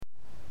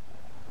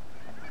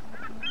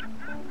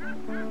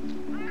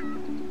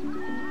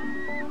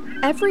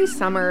Every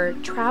summer,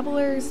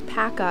 travelers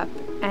pack up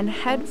and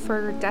head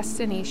for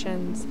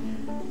destinations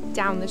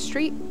down the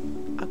street,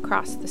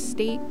 across the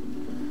state,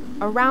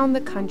 around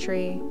the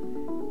country,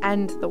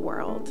 and the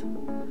world.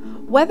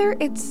 Whether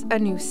it's a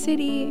new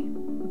city,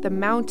 the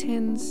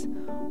mountains,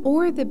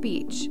 or the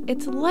beach,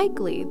 it's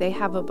likely they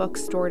have a book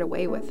stored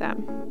away with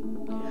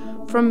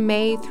them. From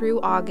May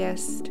through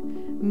August,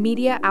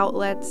 media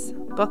outlets,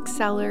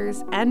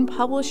 booksellers, and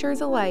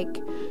publishers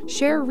alike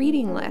share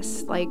reading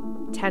lists like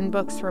 10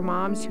 books for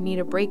moms who need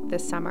a break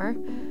this summer,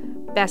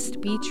 best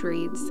beach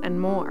reads,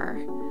 and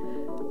more.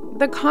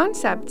 The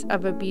concept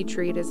of a beach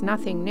read is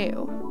nothing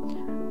new.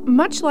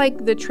 Much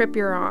like the trip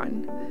you're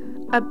on,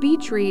 a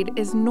beach read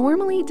is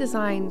normally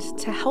designed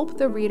to help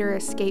the reader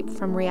escape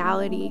from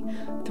reality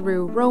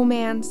through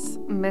romance,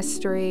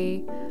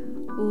 mystery,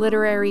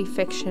 literary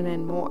fiction,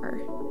 and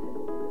more.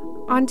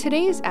 On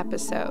today's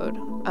episode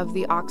of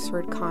the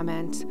Oxford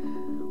Comment,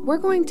 we're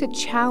going to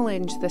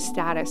challenge the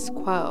status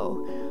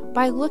quo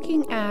by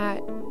looking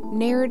at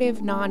narrative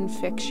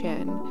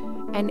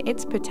nonfiction and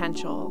its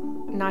potential,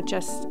 not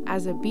just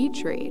as a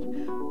beach read,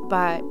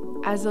 but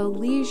as a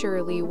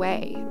leisurely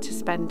way to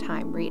spend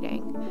time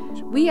reading.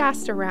 We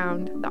asked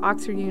around the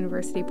Oxford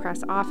University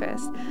Press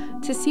office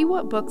to see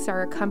what books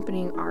are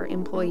accompanying our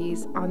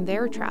employees on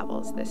their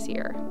travels this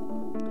year.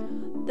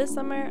 This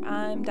summer,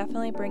 I'm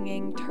definitely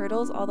bringing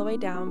Turtles All the Way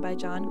Down by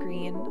John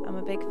Green. I'm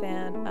a big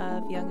fan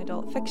of young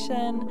adult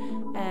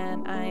fiction,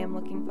 and I am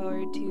looking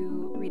forward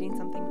to reading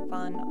something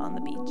fun on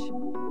the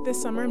beach.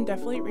 This summer, I'm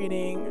definitely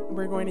reading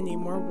We're Going to Need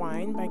More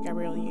Wine by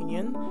Gabrielle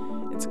Union.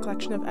 It's a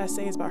collection of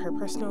essays about her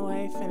personal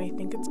life, and I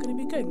think it's going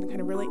to be good and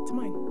kind of relate to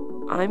mine.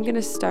 I'm going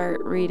to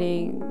start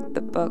reading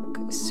the book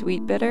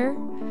Sweet Bitter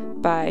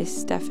by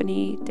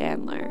Stephanie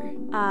Danler.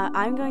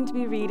 I'm going to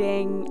be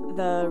reading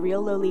The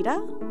Real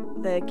Lolita,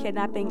 The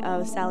Kidnapping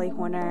of Sally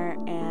Horner,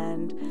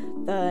 and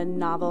the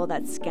novel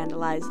that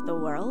scandalized the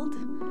world.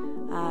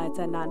 It's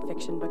a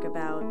nonfiction book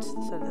about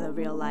sort of the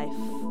real life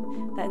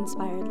that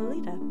inspired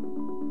Lolita.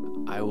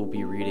 I will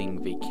be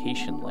reading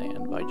Vacation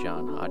Land by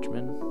John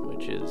Hodgman,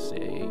 which is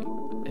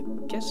I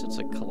guess it's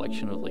a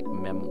collection of like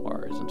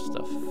memoirs and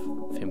stuff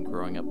of him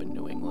growing up in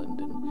New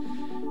England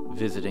and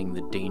visiting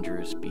the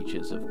dangerous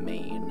beaches of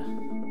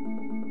Maine.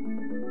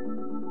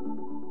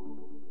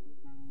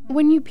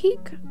 When you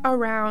peek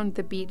around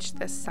the beach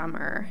this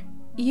summer,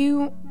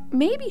 you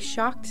may be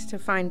shocked to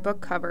find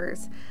book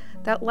covers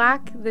that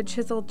lack the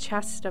chiseled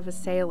chest of a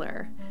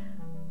sailor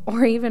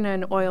or even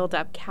an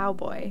oiled-up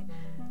cowboy.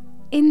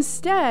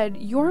 Instead,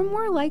 you're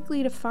more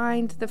likely to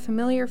find the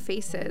familiar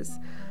faces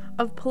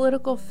of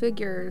political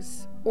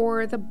figures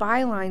or the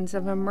bylines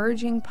of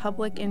emerging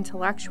public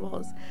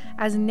intellectuals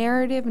as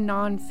narrative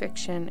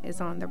nonfiction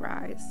is on the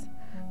rise.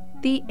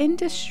 The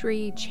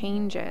industry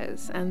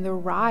changes, and the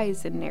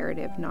rise in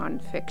narrative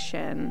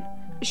nonfiction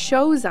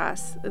shows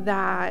us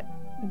that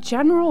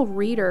general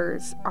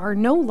readers are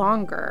no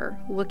longer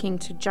looking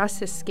to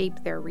just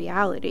escape their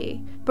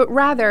reality, but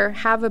rather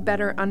have a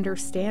better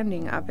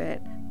understanding of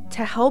it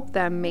to help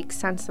them make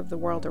sense of the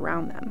world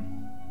around them.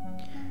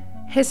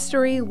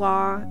 History,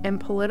 law, and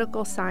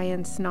political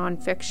science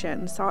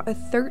nonfiction saw a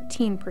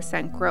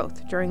 13%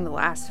 growth during the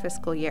last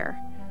fiscal year.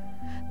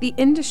 The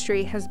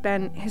industry has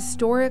been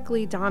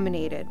historically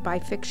dominated by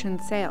fiction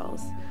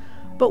sales,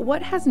 but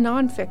what has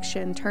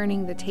nonfiction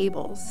turning the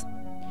tables?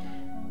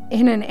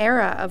 In an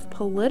era of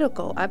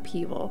political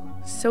upheaval,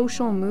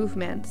 social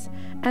movements,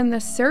 and the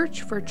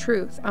search for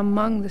truth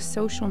among the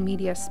social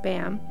media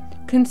spam,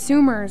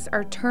 consumers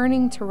are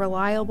turning to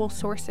reliable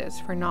sources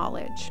for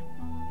knowledge.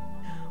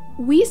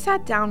 We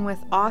sat down with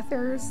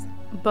authors,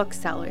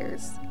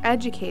 booksellers,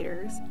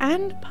 educators,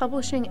 and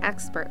publishing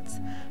experts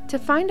to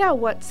find out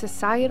what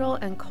societal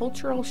and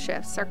cultural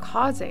shifts are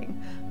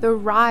causing the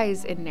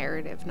rise in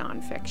narrative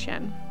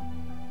nonfiction.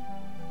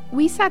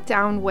 We sat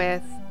down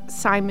with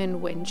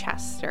Simon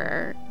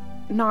Winchester,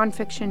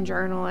 nonfiction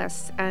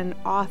journalist and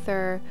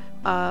author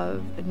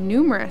of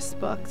numerous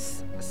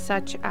books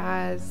such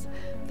as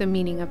The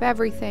Meaning of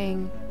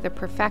Everything, The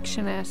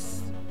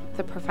Perfectionist,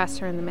 The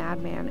Professor and the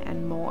Madman,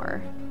 and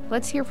more.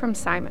 Let's hear from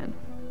Simon.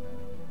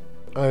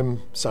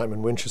 I'm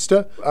Simon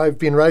Winchester. I've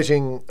been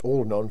writing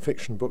all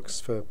non-fiction books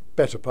for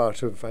better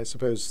part of, I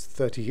suppose,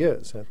 30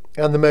 years.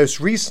 And the most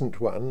recent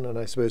one, and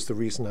I suppose the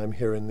reason I'm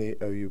here in the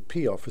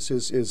OUP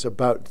offices, is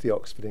about the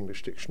Oxford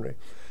English Dictionary.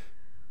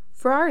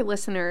 For our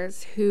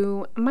listeners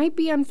who might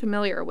be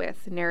unfamiliar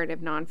with narrative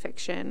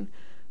nonfiction,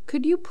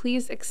 could you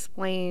please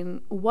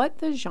explain what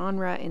the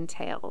genre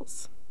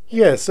entails?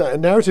 Yes,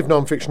 narrative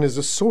nonfiction is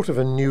a sort of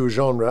a new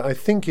genre, I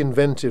think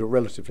invented, or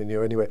relatively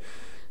new anyway,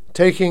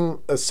 taking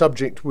a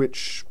subject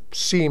which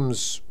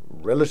seems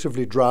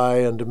relatively dry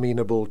and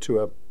amenable to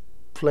a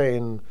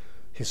plain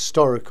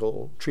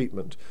historical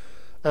treatment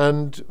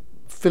and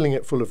filling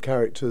it full of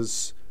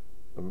characters,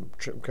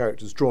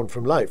 characters drawn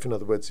from life. In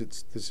other words,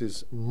 this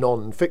is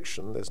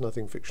non-fiction, there's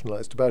nothing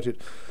fictionalized about it,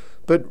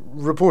 but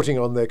reporting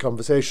on their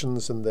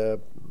conversations and their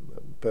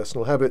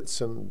personal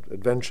habits and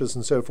adventures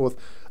and so forth,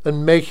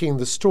 and making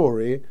the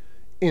story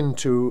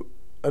into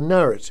a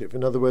narrative.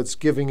 In other words,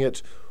 giving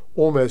it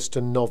almost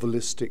a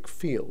novelistic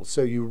feel.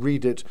 So you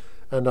read it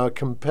and are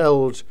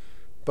compelled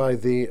by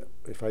the,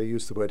 if I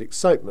use the word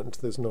excitement,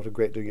 there's not a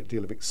great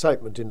deal of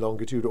excitement in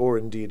Longitude or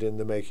indeed in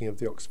the making of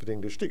the Oxford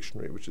English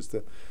Dictionary, which is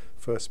the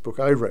first book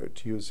I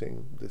wrote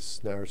using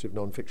this narrative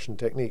non-fiction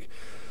technique.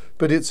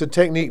 But it's a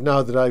technique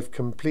now that I've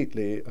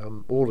completely,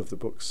 all of the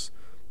books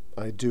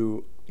I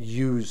do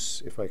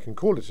use, if I can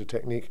call it a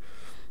technique,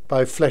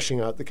 by fleshing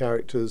out the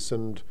characters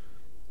and,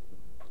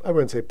 I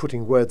won't say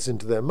putting words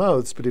into their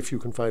mouths, but if you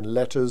can find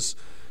letters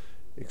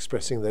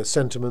expressing their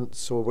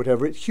sentiments or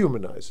whatever, it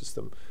humanizes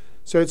them.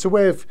 So it's a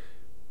way of,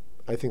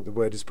 I think the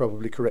word is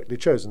probably correctly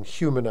chosen,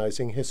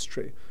 humanizing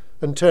history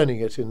and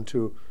turning it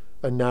into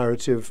a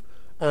narrative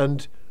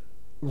and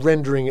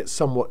rendering it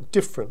somewhat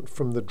different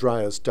from the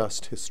dry as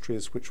dust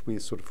histories which we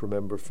sort of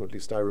remember, from, at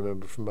least I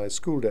remember from my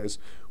school days,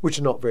 which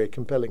are not very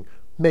compelling,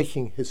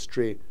 making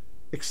history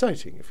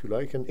exciting, if you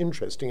like, and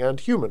interesting and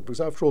human, because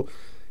after all,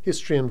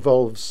 history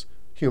involves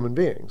human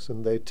beings,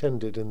 and they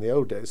tended in the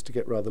old days to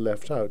get rather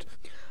left out.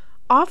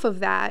 Off of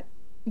that,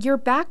 your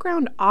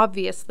background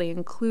obviously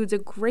includes a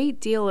great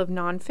deal of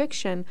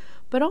nonfiction,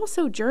 but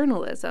also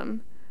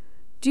journalism.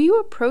 Do you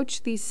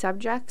approach these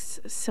subjects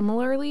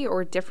similarly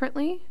or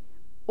differently?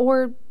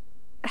 Or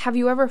have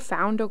you ever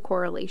found a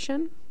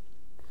correlation?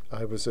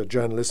 I was a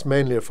journalist,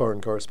 mainly a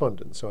foreign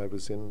correspondent, so I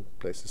was in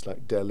places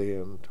like Delhi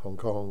and Hong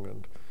Kong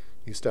and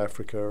East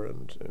Africa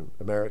and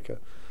America.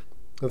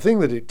 The thing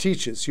that it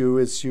teaches you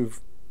is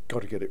you've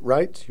got to get it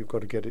right, you've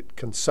got to get it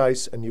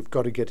concise, and you've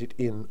got to get it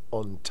in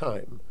on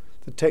time.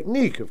 The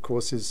technique, of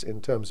course, is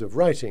in terms of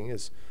writing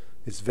is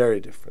very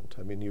different.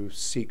 I mean, you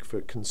seek for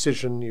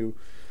concision, you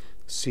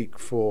seek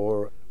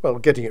for, well,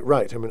 getting it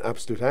right. I mean,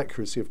 absolute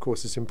accuracy, of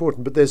course, is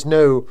important, but there's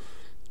no,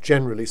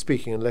 generally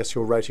speaking, unless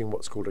you're writing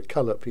what's called a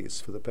colour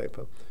piece for the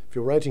paper. If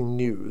you're writing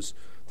news,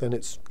 then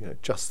it's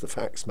just the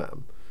facts,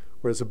 ma'am.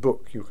 Whereas a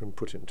book you can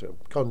put into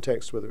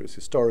context, whether it's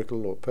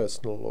historical or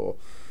personal or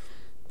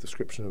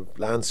description of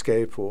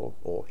landscape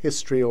or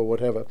history or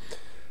whatever.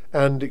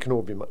 And it can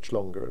all be much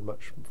longer and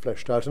much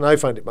fleshed out. And I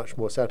find it much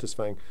more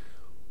satisfying,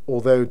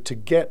 although to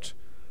get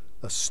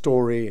a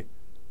story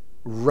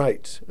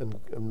right and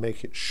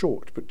make it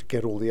short, but to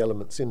get all the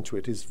elements into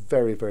it is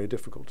very, very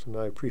difficult. And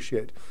I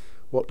appreciate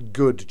what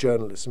good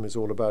journalism is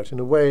all about. In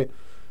a way,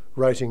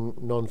 writing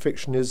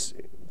nonfiction is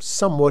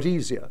somewhat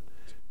easier.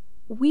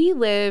 We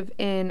live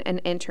in an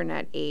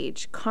internet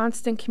age,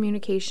 constant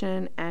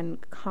communication and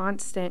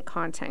constant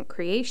content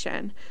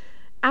creation.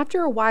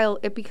 After a while,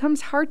 it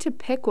becomes hard to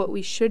pick what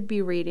we should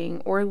be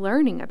reading or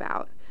learning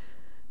about.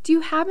 Do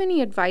you have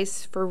any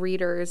advice for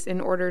readers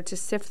in order to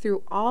sift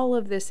through all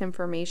of this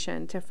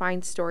information to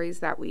find stories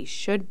that we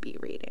should be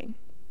reading?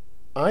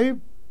 I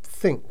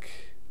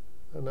think,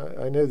 and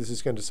I know this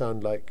is going to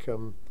sound like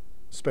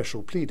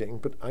special pleading,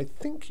 but I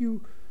think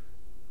you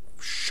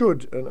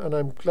should, and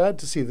I'm glad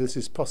to see this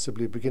is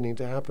possibly beginning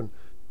to happen,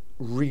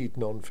 read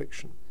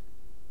nonfiction.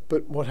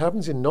 But what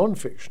happens in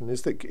nonfiction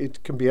is that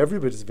it can be every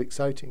bit as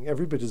exciting,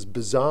 every bit as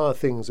bizarre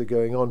things are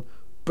going on,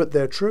 but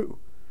they're true.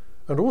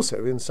 And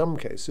also, in some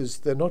cases,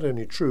 they're not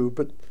only true,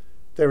 but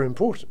they're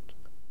important.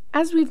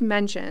 As we've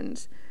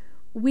mentioned,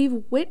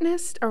 we've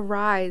witnessed a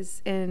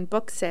rise in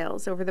book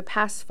sales over the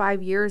past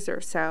 5 years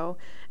or so,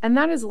 and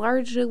that is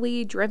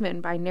largely driven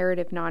by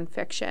narrative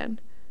nonfiction.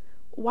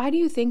 Why do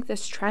you think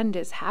this trend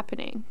is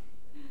happening?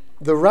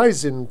 The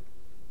rise in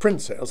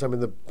print sales, I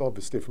mean,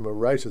 obviously from a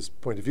writer's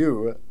point of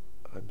view,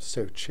 I'm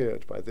so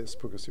cheered by this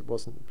because it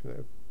wasn't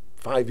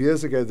 5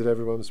 years ago that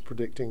everyone was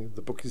predicting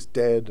the book is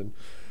dead and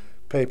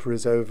paper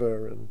is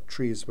over and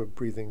trees were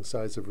breathing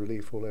sighs of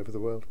relief all over the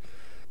world.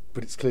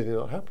 But it's clearly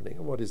not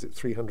happening. What is it,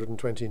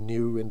 320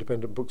 new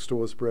independent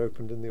bookstores were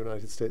opened in the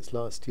United States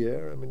last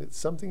year? I mean,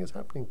 something is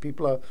happening.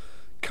 People are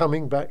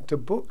coming back to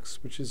books,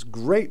 which is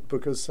great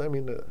because, I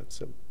mean,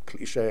 it's a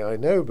cliche, I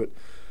know, but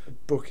a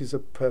book is a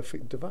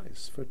perfect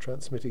device for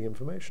transmitting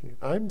information.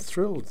 I'm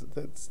thrilled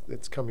that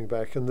it's coming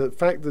back, and the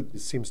fact that it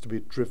seems to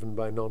be driven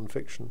by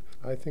nonfiction,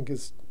 I think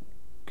is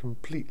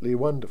completely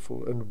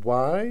wonderful. And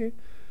why?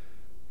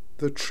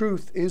 The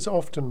truth is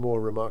often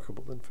more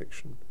remarkable than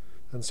fiction.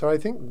 And so I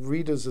think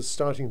readers are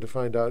starting to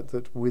find out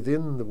that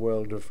within the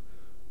world of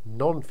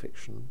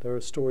nonfiction, there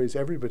are stories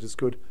every bit as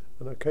good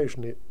and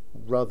occasionally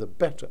rather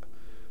better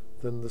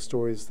than the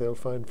stories they'll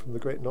find from the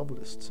great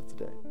novelists of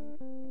the day.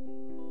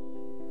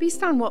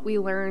 Based on what we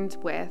learned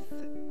with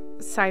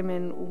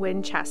Simon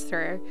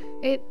Winchester,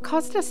 it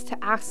caused us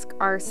to ask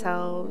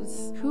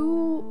ourselves,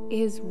 who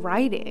is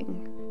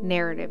writing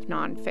narrative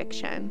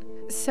nonfiction?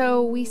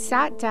 So we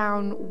sat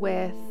down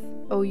with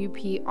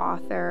OUP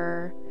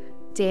author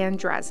Dan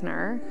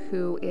Drezner,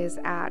 who is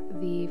at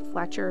the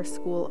Fletcher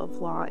School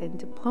of Law and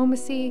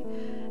Diplomacy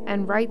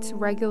and writes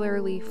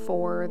regularly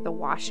for the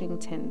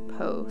Washington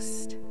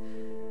Post.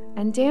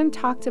 And Dan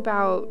talked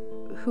about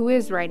who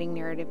is writing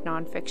narrative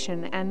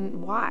nonfiction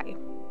and why.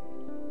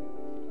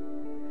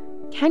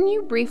 Can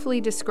you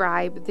briefly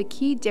describe the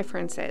key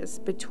differences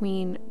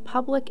between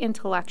public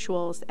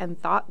intellectuals and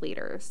thought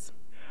leaders?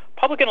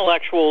 Public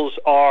intellectuals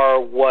are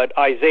what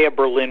Isaiah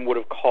Berlin would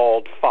have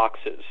called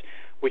foxes.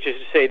 which is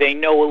to say they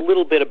know a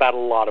little bit about a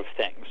lot of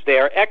things. They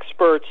are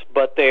experts,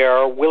 but they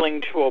are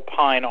willing to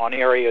opine on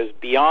areas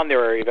beyond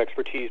their area of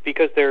expertise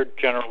because they're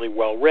generally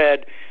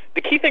well-read.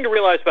 The key thing to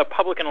realize about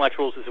public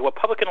intellectuals is that what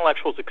public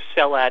intellectuals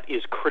excel at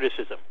is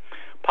criticism.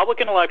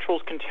 Public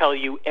intellectuals can tell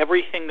you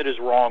everything that is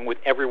wrong with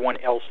everyone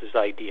else's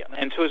idea.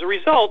 And so as a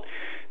result,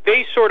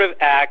 they sort of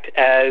act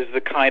as the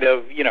kind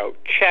of,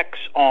 checks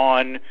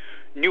on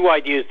new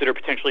ideas that are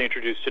potentially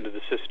introduced into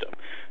the system.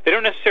 They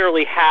don't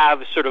necessarily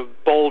have sort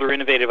of bold or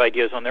innovative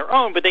ideas on their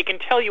own, but they can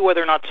tell you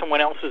whether or not someone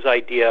else's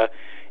idea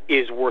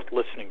is worth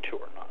listening to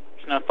or not.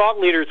 Now, thought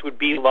leaders would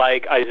be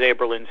like Isaiah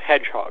Berlin's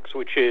hedgehogs,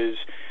 which is,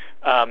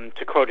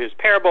 to quote his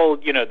parable,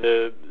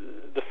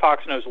 the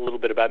fox knows a little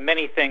bit about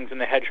many things, and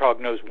the hedgehog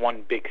knows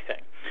one big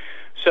thing.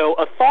 So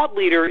a thought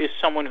leader is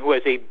someone who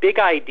has a big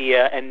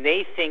idea, and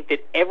they think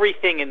that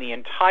everything in the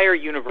entire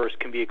universe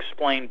can be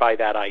explained by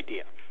that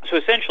idea. So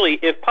essentially,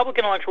 if public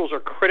intellectuals are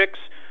critics,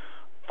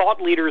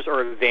 thought leaders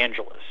are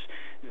evangelists.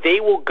 They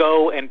will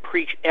go and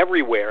preach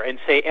everywhere and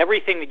say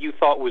everything that you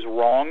thought was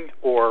wrong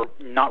or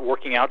not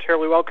working out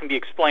terribly well can be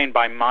explained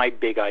by my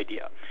big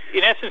idea.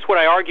 In essence, what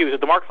I argue is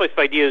that the marketplace of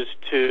ideas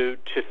to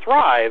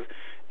thrive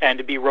and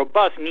to be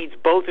robust needs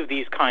both of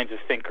these kinds of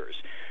thinkers.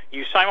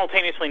 You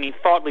simultaneously need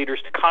thought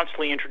leaders to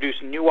constantly introduce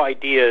new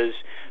ideas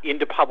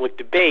into public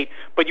debate,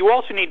 but you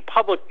also need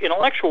public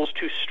intellectuals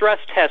to stress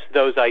test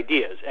those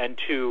ideas and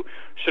to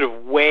sort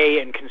of weigh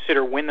and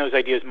consider when those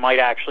ideas might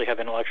actually have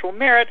intellectual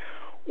merit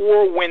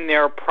or when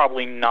they're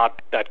probably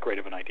not that great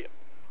of an idea.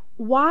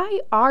 Why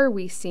are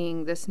we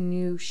seeing this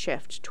new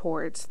shift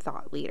towards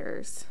thought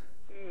leaders?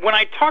 When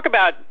I talk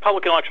about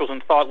public intellectuals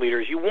and thought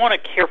leaders, you want a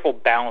careful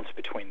balance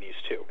between these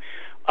two.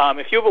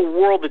 If you have a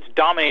world that's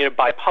dominated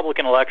by public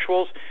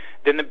intellectuals,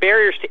 then the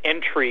barriers to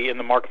entry in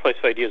the marketplace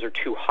of ideas are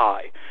too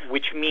high,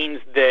 which means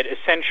that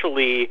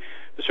essentially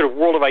the sort of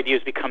world of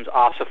ideas becomes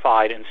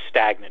ossified and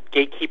stagnant.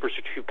 Gatekeepers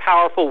are too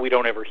powerful. We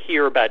don't ever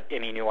hear about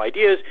any new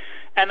ideas,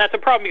 and that's a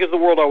problem because the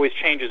world always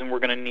changes and we're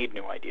going to need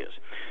new ideas.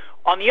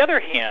 On the other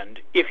hand,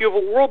 if you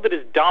have a world that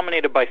is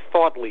dominated by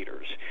thought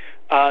leaders,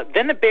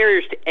 then the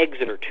barriers to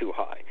exit are too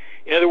high.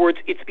 In other words,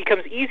 it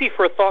becomes easy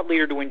for a thought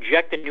leader to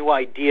inject a new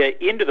idea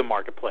into the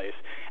marketplace,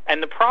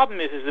 and the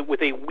problem is that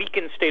with a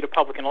weakened state of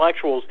public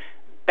intellectuals,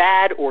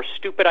 bad or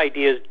stupid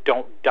ideas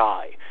don't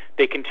die.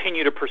 They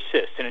continue to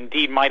persist, and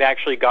indeed might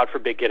actually, God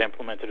forbid, get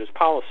implemented as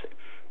policy.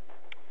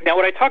 Now,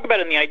 what I talk about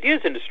in the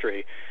ideas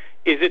industry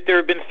is that there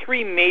have been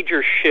three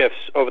major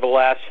shifts over the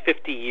last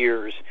 50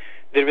 years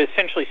that have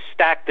essentially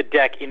stacked the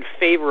deck in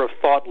favor of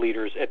thought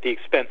leaders at the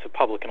expense of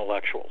public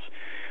intellectuals.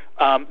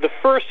 The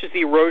first is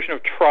the erosion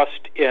of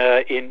trust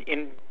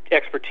in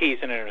expertise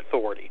and in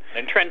authority.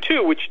 And trend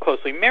two, which is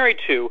closely married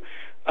to,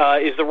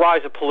 is the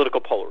rise of political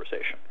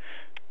polarization.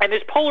 And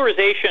this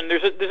polarization,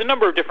 there's a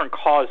number of different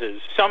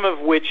causes, some of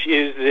which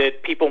is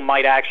that people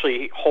might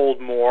actually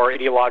hold more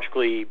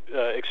ideologically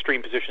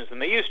extreme positions than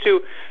they used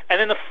to. And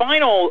then the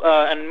final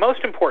and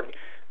most important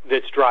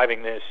that's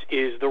driving this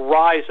is the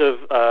rise of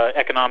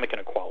economic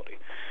inequality.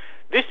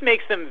 This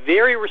makes them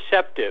very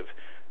receptive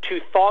to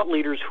thought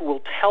leaders who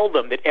will tell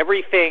them that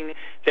everything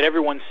that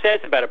everyone says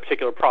about a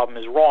particular problem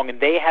is wrong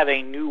and they have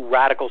a new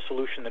radical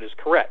solution that is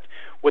correct.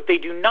 What they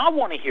do not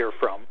want to hear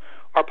from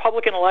are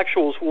public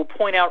intellectuals who will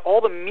point out all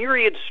the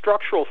myriad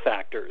structural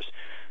factors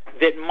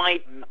that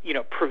might,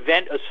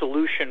 prevent a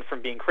solution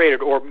from being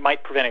created or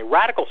might prevent a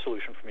radical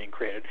solution from being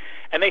created.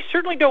 And they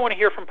certainly don't want to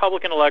hear from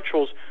public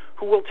intellectuals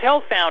who will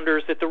tell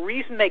founders that the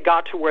reason they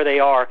got to where they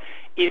are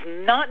is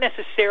not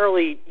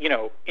necessarily,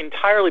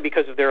 entirely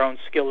because of their own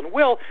skill and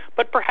will,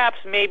 but perhaps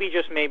maybe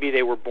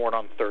they were born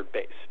on third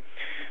base.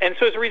 And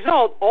so as a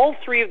result, all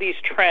three of these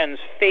trends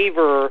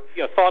favor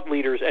thought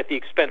leaders at the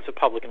expense of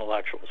public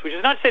intellectuals, which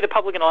is not to say that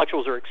public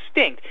intellectuals are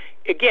extinct.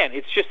 Again,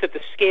 it's just that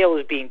the scale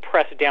is being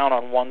pressed down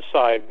on one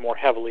side more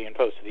heavily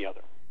opposed to the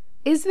other.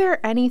 Is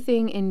there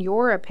anything, in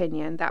your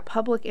opinion, that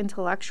public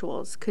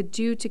intellectuals could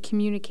do to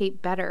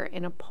communicate better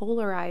in a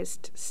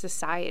polarized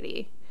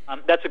society?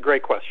 That's a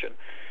great question.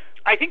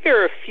 I think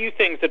there are a few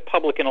things that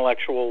public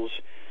intellectuals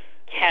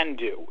can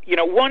do.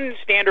 One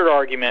standard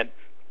argument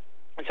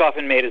it's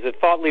often made is that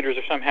thought leaders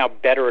are somehow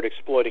better at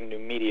exploiting new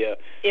media.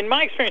 In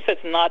my experience,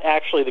 that's not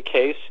actually the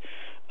case.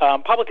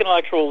 Public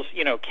intellectuals,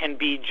 can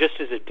be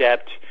just as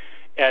adept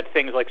at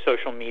things like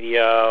social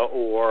media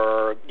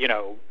or,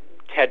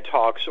 TED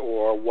Talks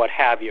or what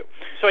have you.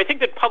 So I think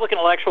that public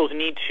intellectuals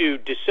need to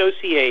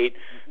dissociate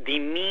the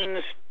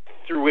means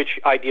through which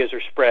ideas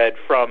are spread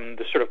from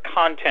the sort of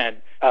content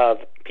of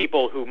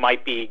people who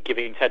might be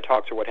giving TED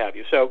Talks or what have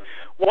you. So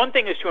one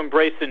thing is to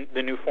embrace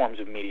the new forms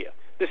of media.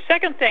 The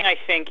second thing, I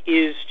think,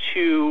 is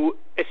to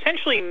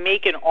essentially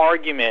make an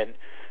argument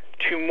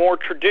to more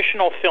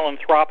traditional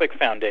philanthropic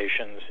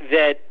foundations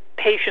that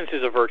patience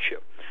is a virtue.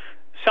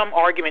 Some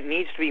argument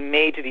needs to be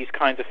made to these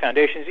kinds of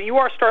foundations, and you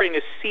are starting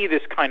to see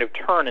this kind of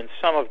turn in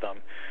some of them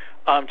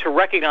to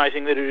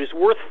recognizing that it is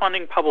worth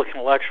funding public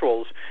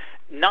intellectuals,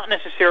 not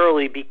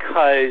necessarily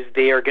because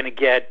they are going to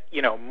get,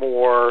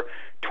 more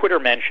Twitter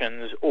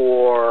mentions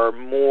or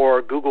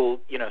more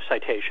Google,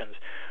 citations,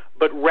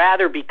 but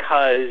rather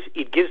because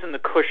it gives them the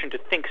cushion to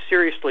think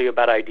seriously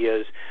about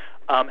ideas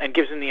and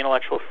gives them the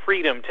intellectual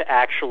freedom to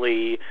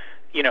actually,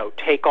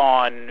 take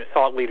on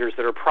thought leaders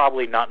that are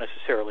probably not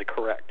necessarily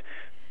correct.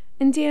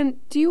 And Dan,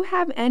 do you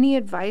have any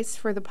advice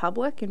for the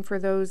public and for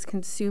those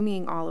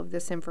consuming all of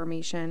this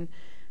information,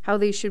 how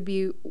they should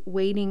be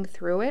wading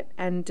through it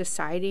and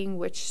deciding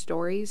which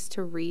stories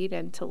to read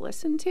and to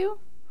listen to?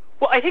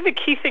 Well, I think the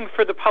key thing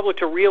for the public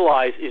to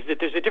realize is that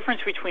there's a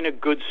difference between a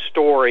good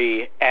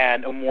story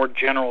and a more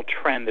general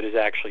trend that is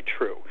actually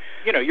true.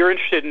 You're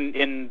interested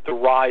in the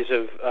rise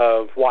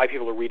of why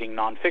people are reading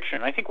nonfiction.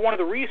 And I think one of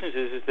the reasons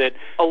is that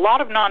a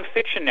lot of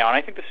nonfiction now, and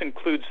I think this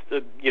includes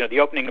the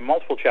opening to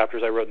multiple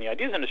chapters I wrote in the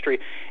ideas industry,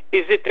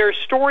 is that there are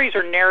stories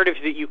or narratives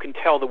that you can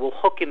tell that will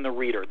hook in the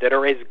reader, that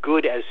are as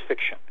good as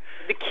fiction.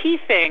 The key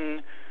thing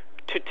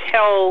to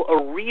tell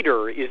a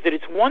reader is that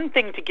it's one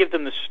thing to give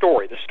them the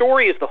story. The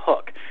story is the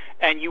hook,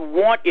 and you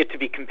want it to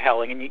be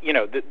compelling,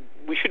 and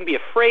we shouldn't be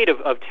afraid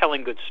of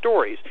telling good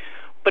stories.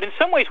 But in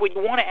some ways, what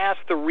you want to ask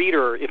the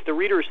reader, if the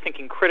reader is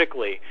thinking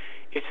critically,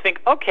 is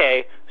think,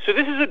 okay, so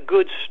this is a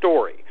good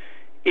story.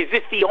 Is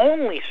this the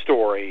only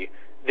story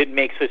that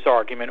makes this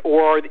argument,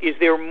 or is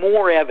there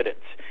more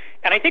evidence?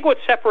 And I think what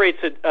separates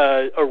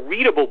a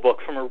readable book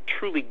from a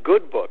truly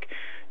good book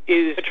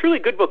is a truly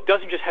good book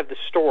doesn't just have the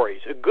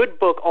stories. A good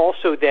book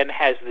also then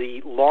has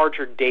the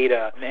larger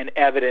data and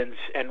evidence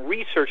and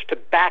research to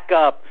back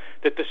up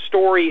that the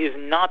story is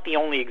not the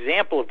only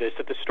example of this,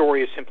 that the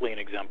story is simply an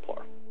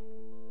exemplar.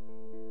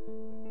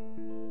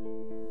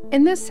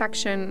 In this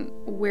section,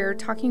 we're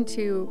talking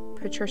to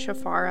Patricia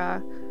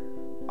Fara,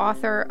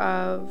 author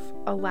of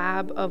A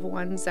Lab of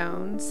One's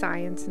Own,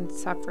 Science and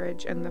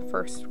Suffrage in the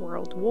First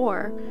World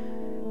War,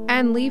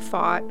 and Leigh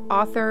Fought,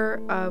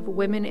 author of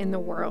Women in the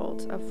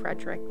World of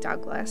Fredrick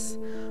Douglas,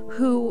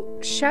 who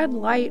shed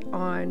light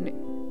on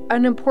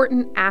an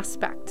important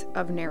aspect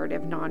of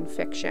narrative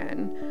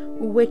nonfiction,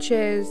 which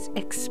is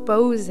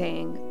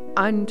exposing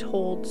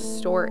untold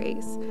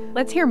stories.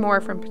 Let's hear more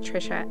from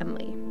Patricia and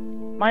Leigh.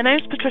 My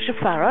name's Patricia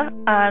Fara,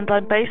 and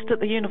I'm based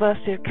at the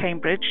University of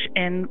Cambridge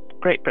in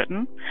Great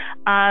Britain,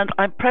 and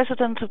I'm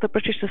president of the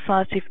British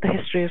Society for the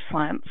History of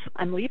Science.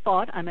 I'm Leigh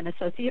Fought. I'm an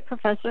associate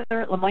professor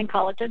at Lemoyne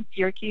College in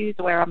Syracuse,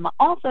 where I'm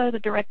also the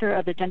director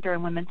of the Gender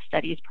and Women's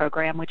Studies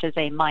program, which is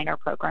a minor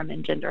program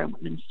in Gender and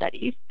Women's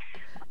Studies.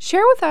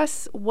 Share with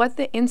us what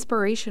the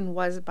inspiration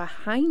was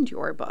behind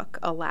your book,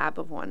 A Lab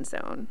of One's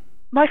Own.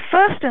 My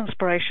first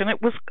inspiration,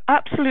 it was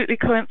absolutely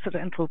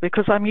coincidental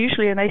because I'm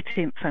usually an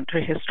 18th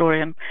century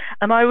historian,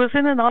 and I was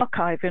in an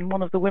archive in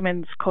one of the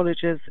women's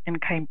colleges in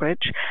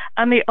Cambridge,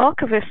 and the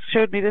archivist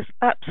showed me this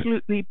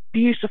absolutely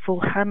beautiful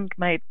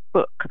handmade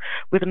book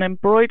with an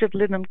embroidered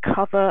linen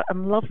cover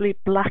and lovely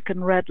black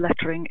and red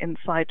lettering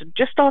inside. And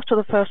just after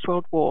the First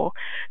World War,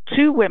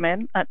 two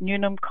women at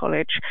Newnham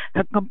College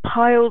had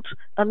compiled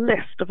a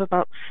list of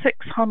about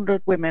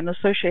 600 women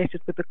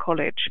associated with the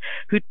college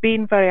who'd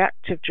been very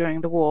active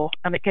during the war,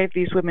 and it gave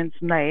these women's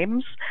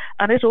names,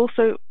 and it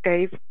also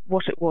gave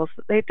what it was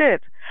that they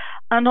did.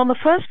 And on the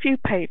first few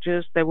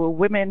pages, there were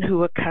women who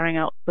were carrying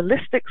out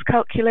ballistics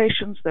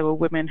calculations, there were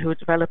women who were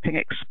developing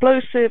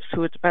explosives,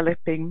 who were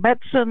developing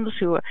medicines,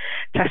 who were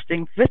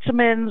testing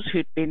vitamins,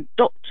 who'd been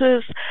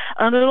doctors,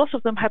 and a lot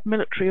of them had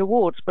military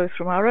awards, both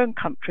from our own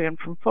country and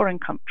from foreign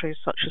countries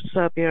such as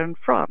Serbia and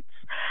France.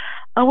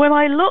 And when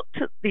I looked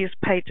at these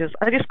pages,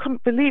 I just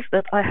couldn't believe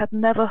that I had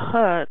never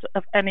heard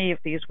of any of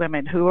these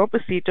women who were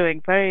obviously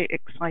doing very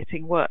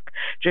exciting work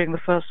during the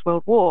First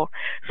World War.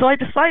 So I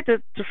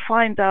decided to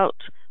find out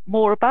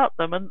more about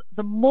them. And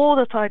the more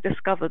that I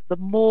discovered, the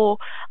more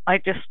I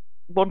just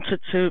wanted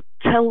to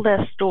tell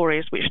their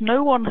stories, which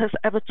no one has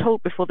ever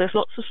told before. There's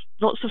lots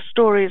of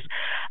stories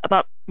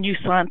about new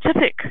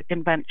scientific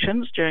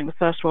inventions during the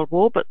First World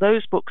War, but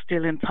those books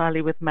deal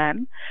entirely with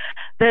men.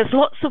 There's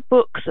lots of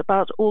books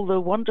about all the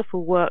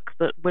wonderful work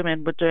that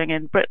women were doing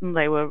in Britain.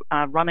 They were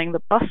running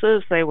the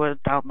buses, they were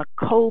down the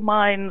coal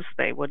mines,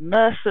 they were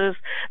nurses,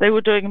 they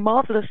were doing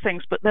marvelous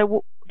things, but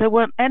there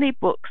weren't any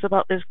books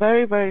about this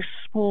very, very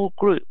small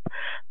group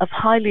of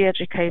highly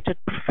educated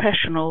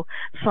professional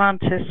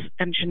scientists,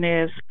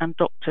 engineers, and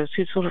doctors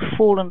who'd sort of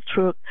fallen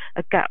through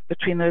a gap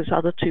between those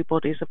other two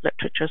bodies of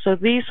literature. So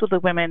these were the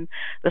women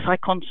that I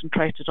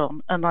concentrated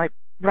on, and I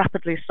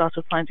rapidly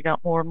started finding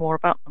out more and more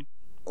about them.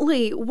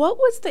 Leigh, what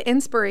was the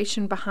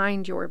inspiration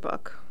behind your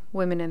book,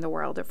 Women in the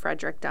World of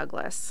Fredrick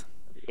Douglas?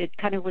 It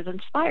kind of was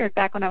inspired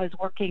back when I was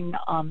working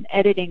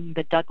editing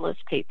the Douglas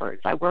papers.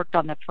 I worked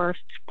on the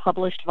first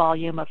published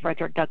volume of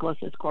Fredrick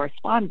Douglass's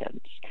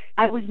correspondence.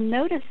 I was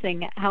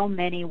noticing how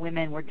many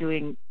women were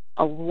doing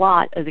a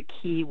lot of the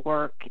key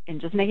work in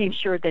just making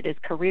sure that his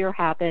career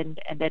happened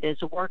and that his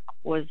work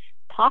was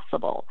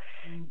possible.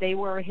 They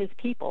were his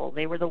people.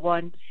 They were the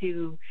ones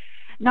who,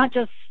 not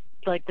just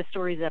like the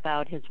stories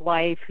about his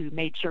wife who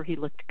made sure he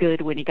looked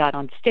good when he got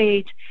on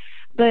stage,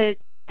 but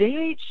they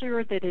made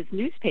sure that his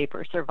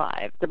newspaper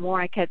survived. The more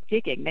I kept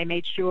digging, they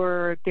made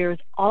sure there's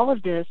all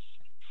of this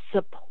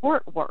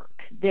support work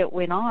that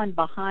went on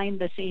behind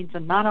the scenes,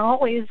 and not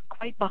always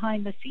quite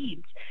behind the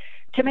scenes,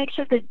 to make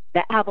sure that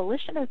the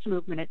abolitionist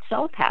movement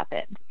itself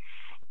happened.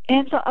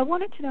 And so I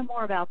wanted to know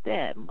more about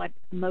them, what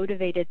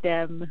motivated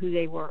them, who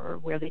they were,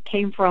 where they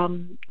came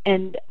from.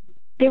 And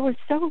there was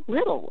so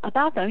little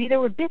about them. I mean, there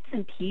were bits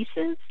and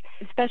pieces,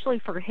 especially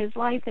for his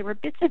life. There were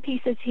bits and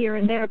pieces here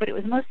and there, but it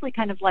was mostly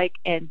kind of like,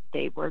 and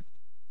they were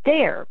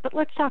there. But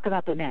let's talk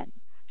about the men.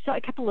 So I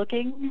kept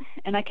looking,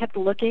 and I kept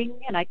looking,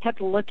 and I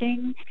kept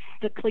looking.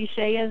 The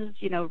cliche is,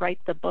 write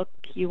the book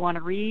you want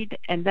to read,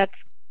 and that's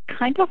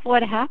kind of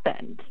what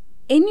happened.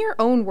 In your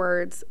own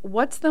words,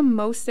 what's the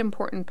most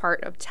important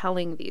part of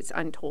telling these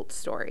untold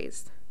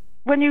stories?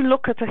 When you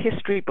look at a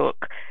history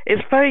book,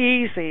 it's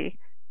very easy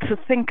to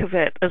think of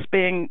it as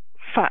being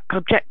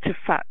objective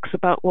facts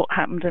about what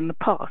happened in the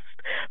past.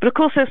 But of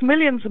course, there's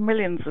millions and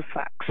millions of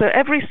facts. So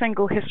every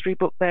single history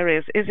book there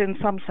is in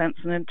some sense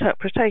an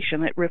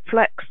interpretation. It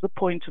reflects the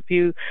point of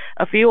view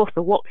of the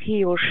author, what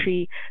he or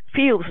she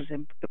feels is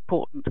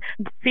important.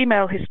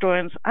 Female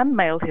historians and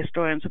male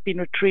historians have been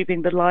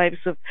retrieving the lives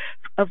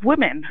of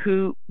women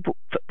who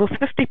were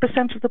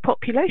 50% of the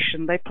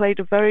population. They played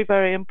a very,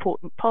 very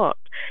important part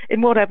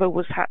in whatever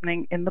was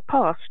happening in the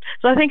past.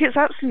 So I think it's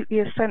absolutely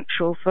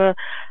essential for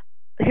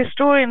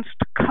historians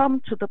to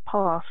come to the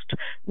past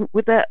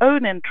with their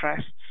own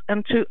interests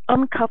and to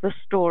uncover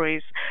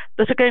stories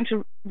that are going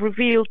to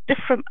reveal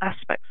different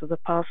aspects of the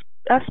past,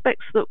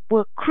 aspects that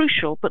were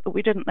crucial but that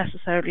we didn't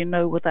necessarily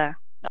know were there.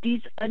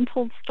 These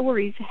untold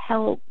stories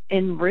help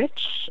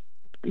enrich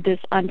this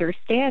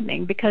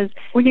understanding, because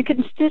when you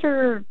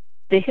consider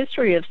the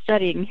history of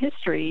studying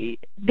history,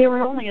 there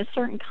were only a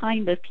certain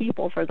kind of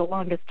people for the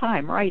longest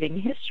time writing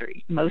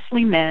history,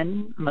 mostly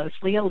men,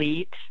 mostly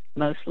elite,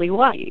 mostly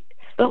white.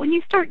 But when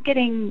you start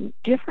getting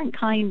different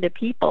kind of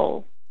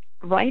people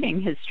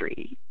writing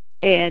history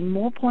and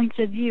more points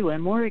of view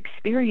and more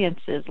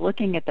experiences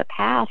looking at the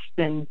past,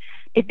 then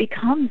it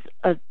becomes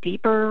a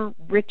deeper,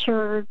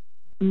 richer,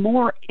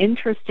 more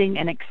interesting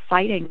and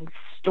exciting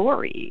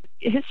story.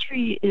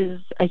 History is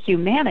a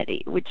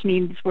humanity, which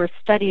means we're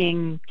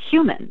studying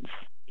humans.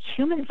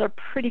 Humans are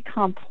pretty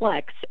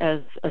complex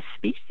as a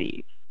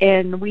species,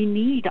 and we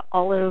need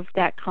all of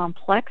that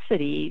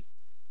complexity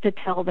to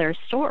tell their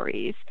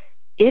stories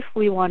if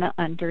we want to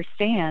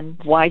understand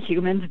why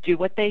humans do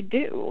what they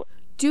do.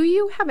 Do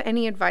you have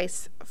any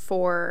advice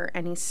for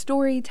any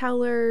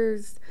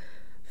storytellers,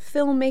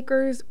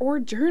 filmmakers, or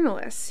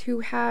journalists who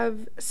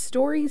have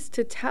stories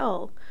to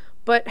tell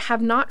but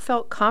have not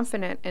felt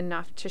confident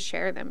enough to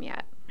share them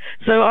yet?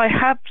 So I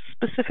have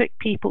specific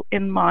people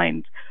in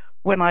mind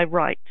when I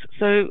write.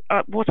 So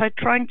what I'm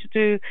trying to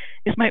do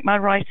is make my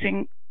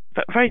writing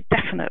very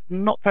definite,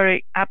 not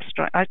very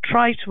abstract. I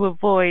try to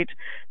avoid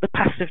the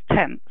passive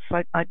tense.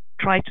 I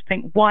try to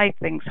think why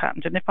things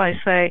happened. And if I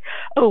say,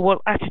 oh,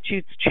 well,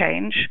 attitudes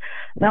change,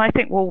 then I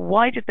think, well,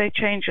 why did they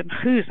change and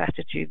whose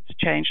attitudes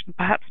changed? And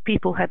perhaps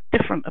people had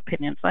different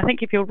opinions. I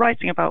think if you're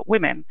writing about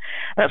women,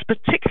 that's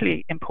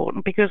particularly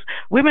important because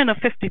women are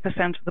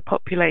 50% of the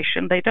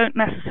population. They don't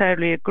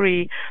necessarily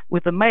agree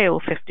with the male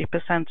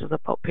 50% of the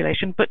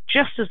population, but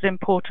just as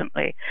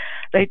importantly,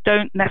 they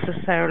don't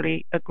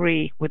necessarily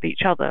agree with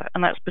each other.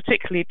 And that's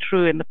particularly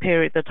true in the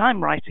period that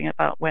I'm writing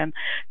about, when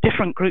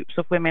different groups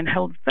of women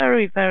held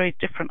very, very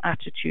different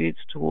attitudes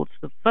towards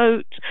the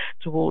vote,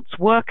 towards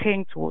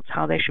working, towards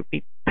how they should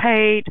be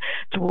paid,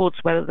 towards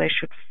whether they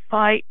should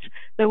fight.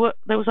 There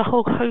was a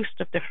whole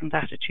host of different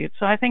attitudes.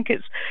 So I think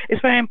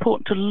it's very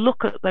important to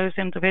look at those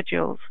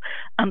individuals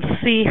and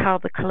see how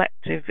the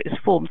collective is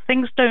formed.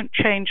 Things don't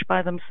change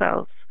by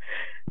themselves.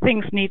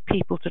 Things need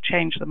people to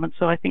change them, and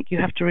so I think you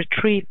have to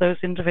retrieve those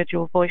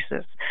individual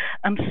voices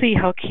and see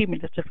how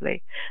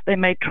cumulatively they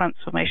made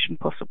transformation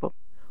possible.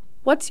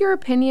 What's your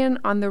opinion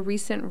on the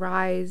recent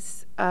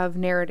rise of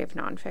narrative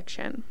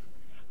nonfiction?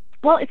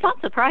 Well, it's not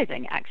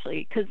surprising,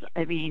 actually, because,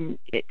 I mean,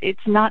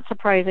 it's not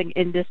surprising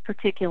in this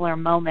particular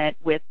moment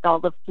with all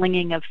the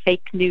flinging of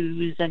fake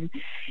news and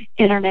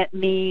internet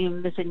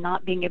memes and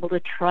not being able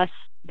to trust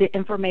the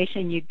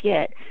information you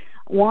get,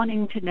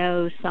 wanting to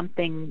know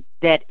something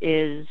that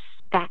is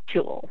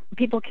factual.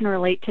 People can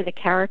relate to the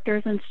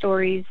characters in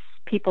stories.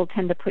 People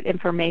tend to put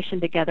information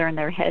together in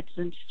their heads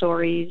in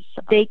stories.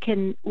 They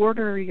can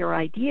order your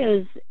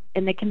ideas,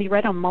 and they can be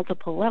read on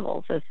multiple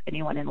levels, as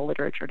anyone in the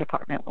literature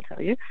department will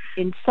tell you.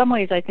 In some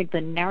ways, I think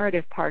the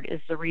narrative part is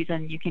the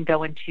reason you can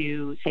go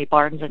into, say,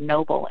 Barnes &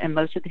 Noble, and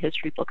most of the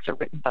history books are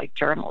written by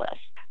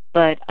journalists.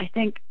 But I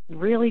think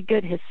really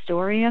good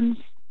historians,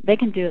 they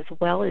can do as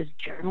well as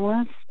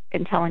journalists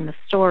in telling the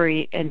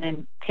story and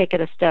then take it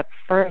a step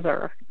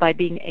further by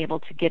being able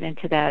to get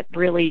into that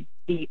really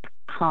deep,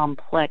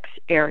 complex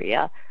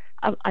area.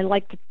 I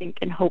like to think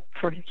and hope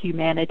for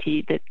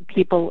humanity that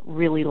people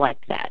really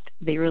like that.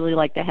 They really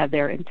like to have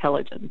their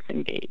intelligence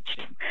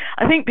engaged.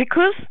 I think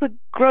because the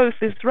growth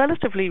is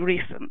relatively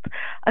recent,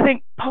 I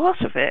think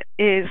part of it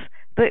is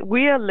that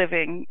we are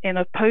living in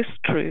a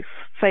post-truth,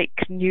 fake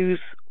news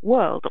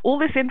world. All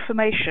this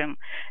information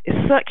is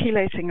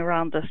circulating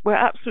around us. We're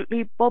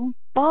absolutely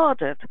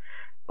bombarded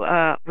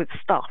with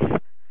stuff.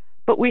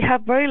 but we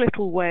have very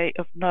little way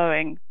of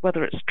knowing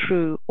whether it's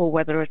true or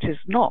whether it is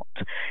not.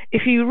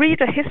 If you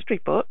read a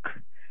history book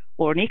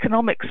or an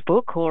economics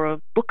book or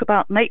a book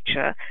about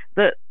nature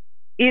that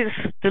is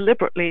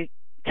deliberately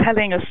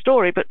telling a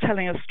story, but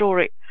telling a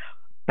story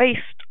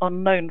based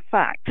on known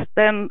fact,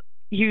 then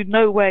you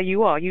know where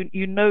you are.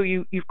 You know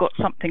you've got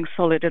something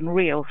solid and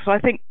real. So I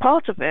think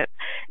part of it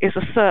is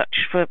a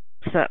search for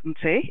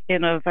certainty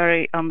in a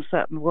very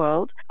uncertain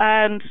world.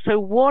 And so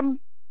one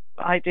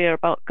idea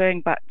about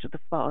going back to the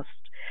past,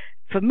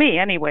 for me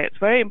anyway, it's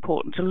very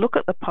important to look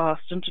at the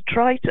past and to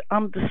try to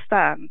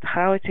understand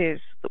how it is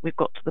that we've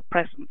got to the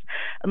present.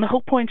 And the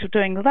whole point of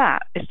doing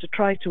that is to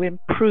try to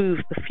improve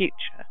the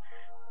future.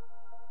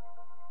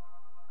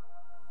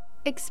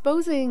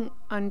 Exposing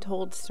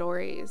untold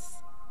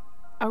stories,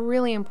 a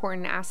really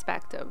important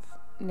aspect of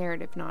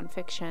narrative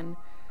nonfiction.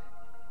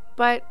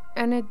 But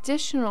an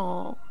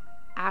additional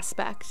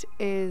aspect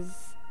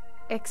is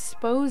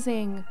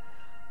exposing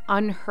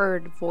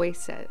unheard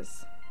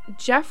voices.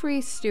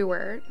 Jeffrey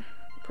Stewart,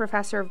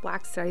 professor of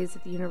Black Studies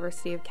at the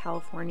University of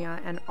California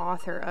and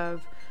author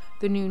of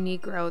The New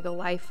Negro, The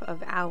Life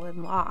of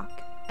Alain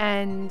Locke,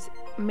 and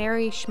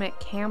Mary Schmidt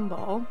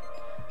Campbell,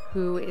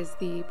 who is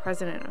the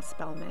president of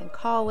Spelman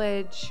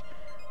College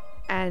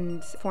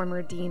and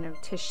former dean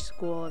of Tisch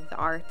School of the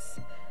Arts.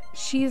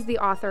 She is the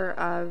author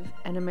of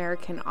An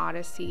American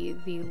Odyssey,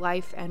 the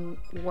life and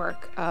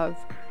work of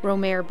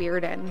Romare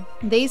Bearden.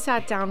 They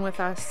sat down with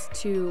us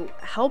to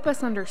help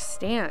us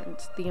understand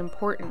the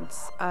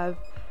importance of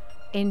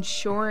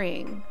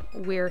ensuring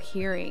we're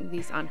hearing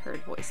these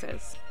unheard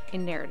voices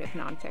in narrative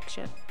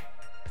nonfiction.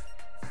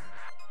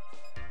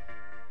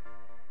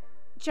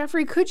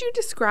 Jeffrey, could you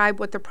describe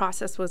what the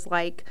process was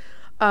like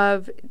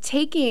of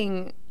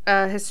taking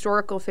a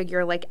historical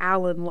figure like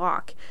Alain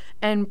Locke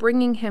and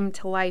bringing him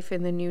to life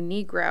in The New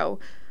Negro?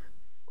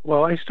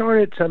 Well, I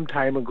started some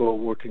time ago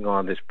working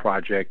on this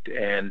project,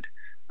 and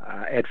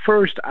at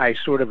first I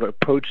sort of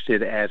approached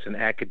it as an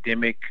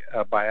academic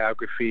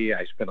biography.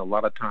 I spent a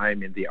lot of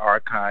time in the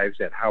archives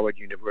at Howard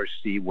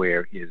University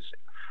where his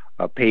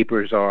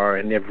papers are,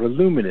 and they're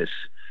voluminous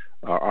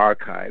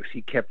archives.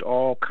 He kept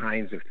all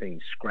kinds of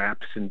things,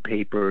 scraps and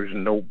papers,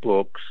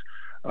 notebooks,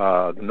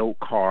 note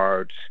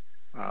cards,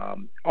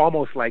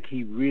 almost like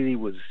he really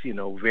was,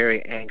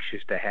 very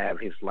anxious to have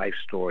his life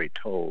story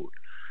told.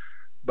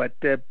 But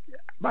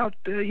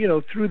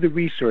through the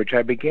research,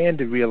 I began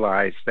to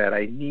realize that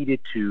I needed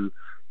to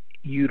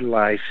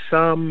utilize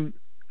some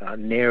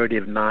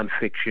narrative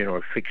nonfiction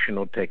or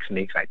fictional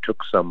techniques. I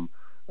took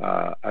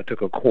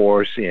a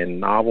course in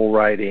novel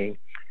writing,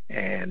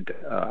 and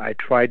I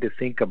tried to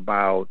think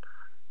about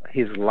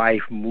his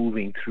life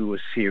moving through a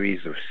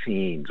series of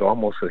scenes,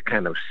 almost a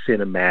kind of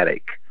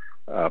cinematic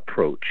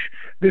approach.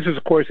 This is,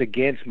 of course,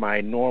 against my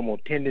normal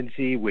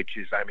tendency, which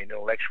is I'm an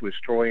intellectual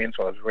historian,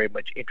 so I was very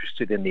much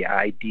interested in the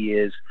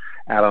ideas.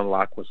 Alain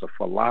Locke was a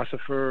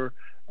philosopher.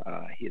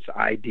 His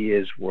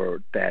ideas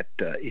were that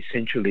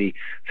essentially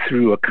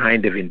through a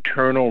kind of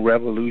internal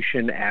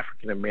revolution,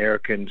 African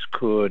Americans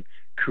could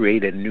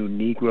create a new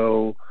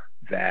Negro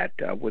that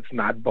was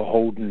not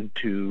beholden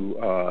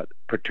to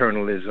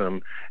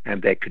paternalism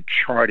and that could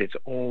chart its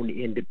own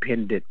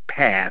independent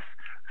path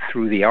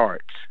through the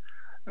arts.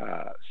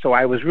 So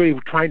I was really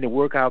trying to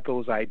work out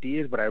those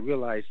ideas, but I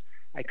realized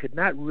I could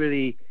not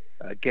really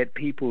get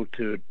people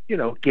to,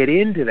 get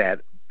into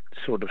that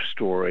sort of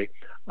story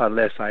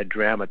unless I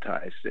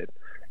dramatized it.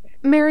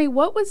 Mary,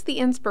 what was the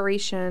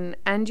inspiration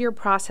and your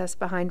process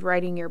behind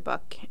writing your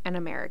book, An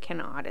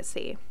American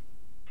Odyssey?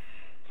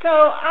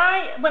 So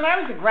when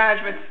I was a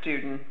graduate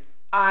student,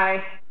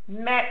 I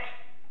met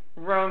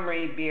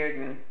Romare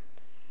Bearden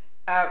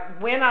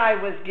when I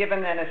was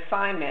given an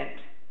assignment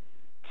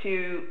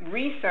to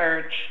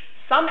research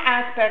some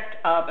aspect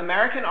of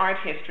American art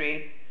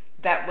history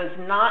that was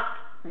not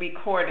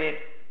recorded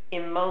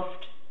in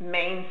most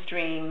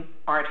mainstream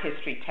art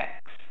history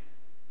texts.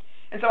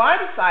 And so I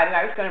decided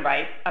I was going to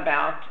write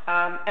about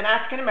an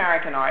African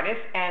American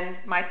artist, and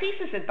my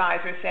thesis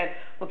advisor said,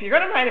 well, if you're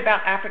going to write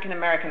about African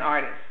American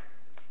artists,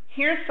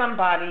 here's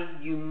somebody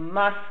you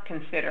must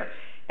consider.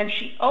 And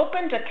she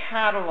opened a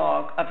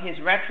catalog of his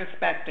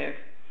retrospective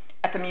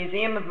at the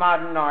Museum of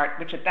Modern Art,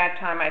 which at that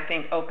time I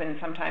think opened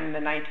sometime in the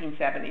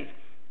 1970s.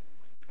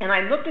 And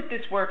I looked at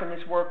this work, and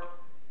this work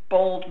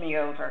bowled me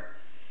over.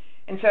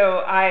 And so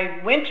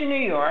I went to New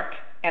York,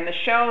 and the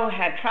show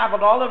had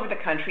traveled all over the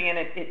country, and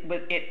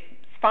its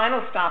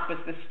final stop was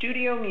the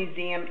Studio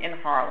Museum in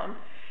Harlem.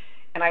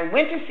 And I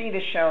went to see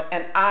the show,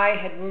 and I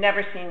had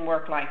never seen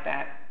work like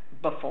that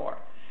before.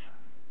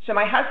 So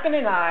my husband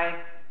and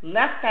I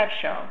left that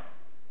show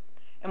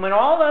and went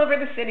all over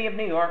the city of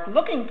New York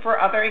looking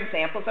for other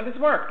examples of his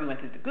work. We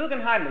went to the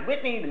Guggenheim, the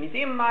Whitney, the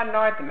Museum of Modern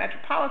Art, the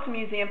Metropolitan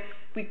Museum.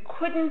 We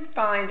couldn't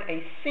find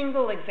a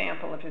single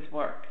example of his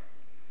work.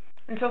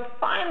 And so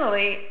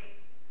finally,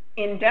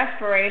 in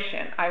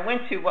desperation, I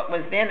went to what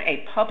was then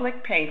a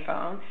public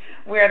payphone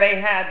where they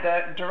had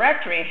the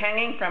directory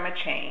hanging from a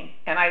chain,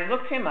 and I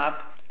looked him up,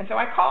 and so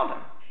I called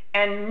him.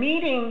 And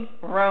meeting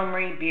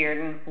Romare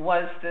Bearden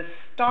was the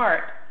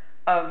start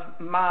of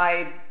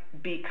my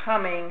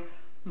becoming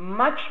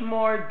much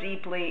more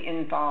deeply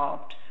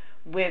involved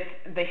with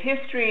the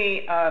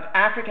history of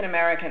African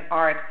American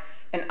art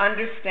and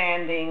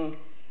understanding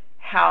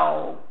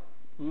how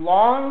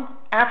long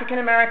African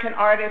American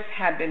artists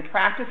had been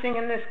practicing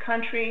in this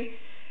country,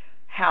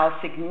 how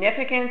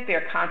significant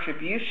their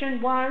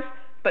contribution was,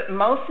 but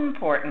most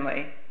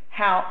importantly,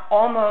 how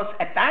almost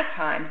at that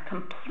time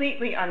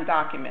completely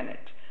undocumented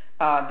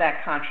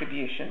that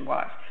contribution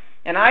was.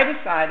 And I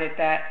decided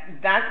that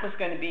that was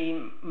going to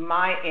be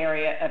my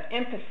area of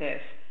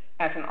emphasis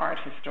as an art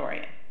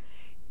historian.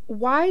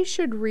 Why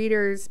should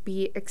readers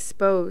be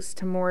exposed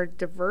to more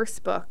diverse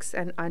books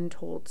and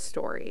untold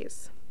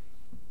stories?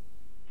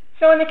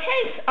 So in the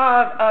case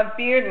of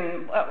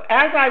Bearden,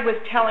 as I was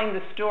telling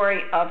the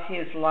story of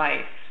his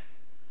life,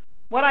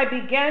 what I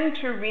began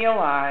to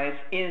realize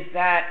is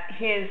that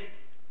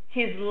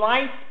his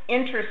life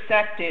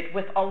intersected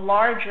with a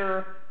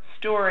larger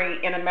story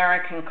in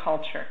American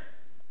culture.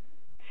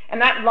 And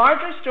that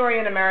larger story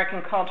in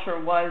American culture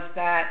was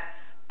that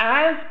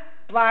as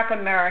Black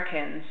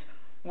Americans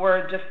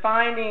were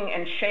defining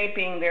and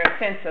shaping their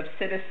sense of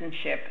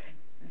citizenship,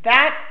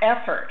 that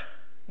effort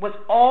was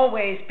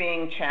always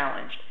being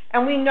challenged.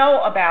 And we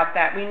know about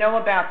that. We know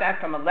about that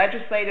from a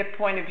legislative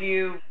point of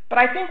view, but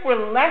I think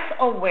we're less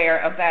aware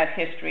of that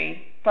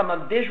history from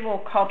a visual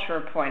culture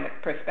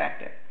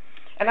perspective.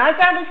 And as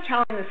I was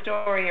telling the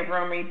story of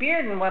Romare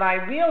Bearden, what I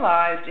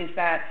realized is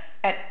that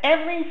at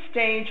every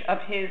stage of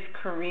his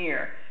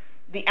career,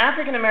 the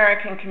African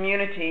American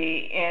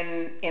community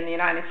in the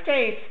United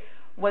States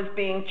was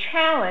being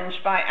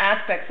challenged by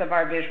aspects of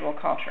our visual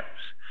culture.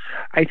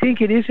 I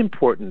think it is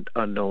important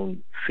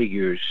unknown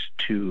figures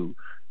to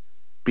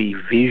be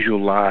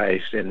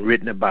visualized and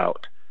written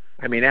about.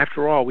 I mean,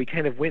 after all, we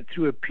kind of went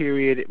through a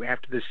period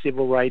after the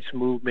Civil Rights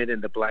Movement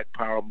and the Black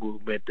Power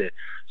movement, the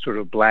sort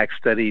of Black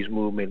Studies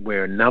movement,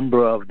 where a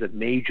number of the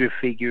major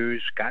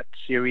figures got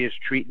serious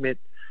treatment.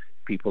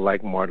 People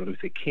like Martin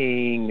Luther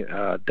King,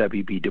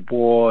 W.B. Du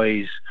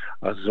Bois,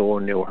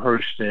 Zora Neale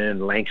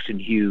Hurston, Langston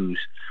Hughes.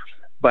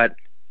 But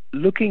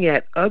looking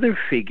at other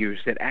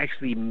figures that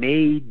actually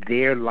made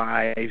their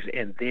lives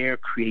and their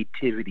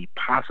creativity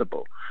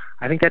possible,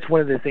 I think that's one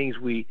of the things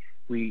we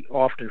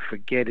often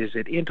forget, is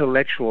that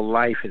intellectual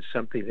life is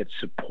something that's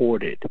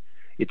supported.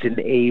 It's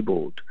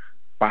enabled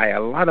by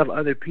a lot of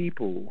other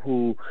people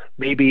who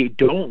maybe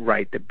don't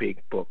write the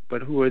big book,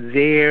 but who are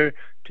there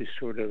to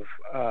sort of,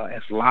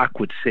 as Locke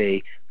would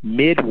say,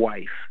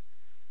 midwife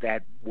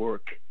that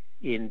work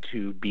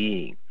into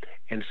being.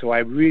 And so I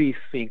really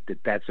think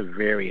that that's a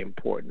very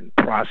important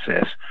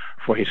process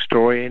for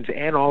historians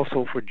and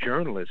also for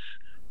journalists.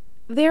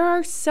 There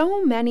are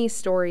so many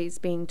stories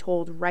being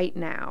told right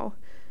now.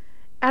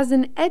 As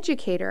an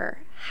educator,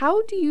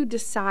 how do you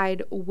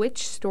decide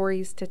which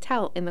stories to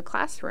tell in the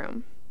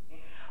classroom?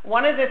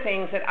 One of the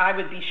things that I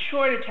would be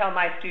sure to tell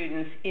my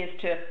students is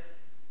to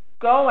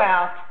go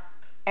out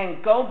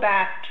and go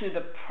back to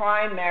the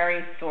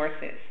primary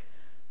sources.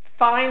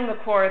 Find the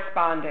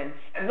correspondence.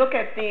 Look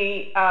at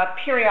the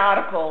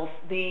periodicals,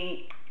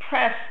 the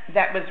press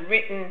that was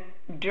written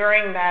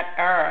during that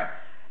era.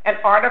 An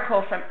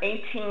article from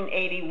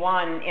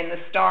 1881 in the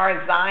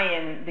Star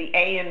Zion, the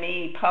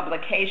AME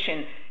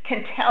publication,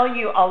 can tell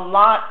you a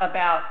lot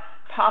about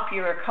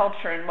popular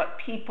culture and what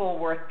people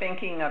were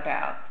thinking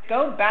about.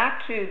 Go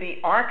back to the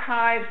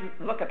archives,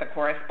 look at the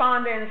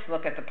correspondence,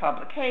 look at the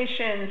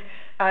publications,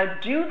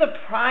 do the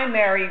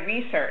primary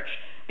research,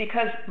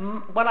 because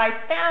what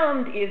I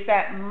found is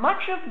that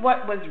much of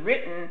what was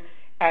written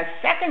as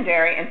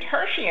secondary and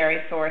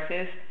tertiary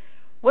sources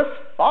was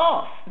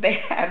false. They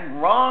had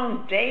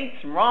wrong dates,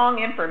 wrong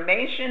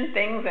information,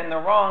 things in the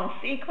wrong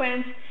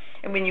sequence.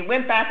 And when you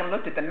went back and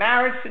looked at the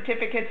marriage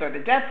certificates or the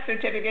death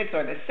certificates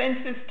or the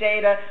census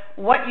data,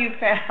 what you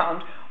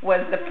found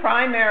was the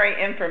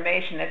primary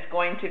information that's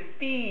going to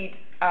feed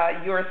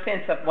your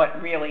sense of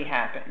what really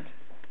happened.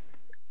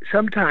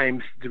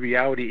 Sometimes the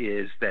reality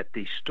is that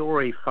the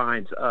story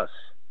finds us,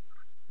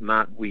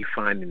 not we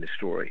finding the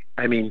story.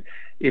 I mean,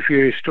 if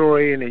you're a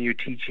historian and you're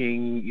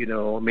teaching,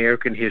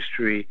 American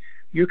history,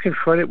 you're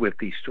confronted with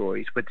these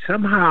stories, but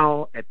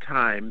somehow at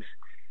times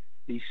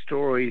these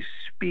stories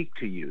speak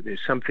to you.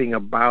 There's something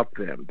about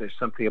them. There's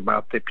something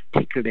about the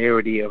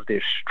particularity of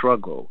their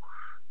struggle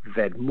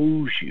that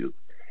moves you.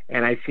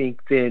 And I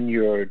think then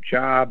your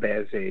job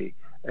as a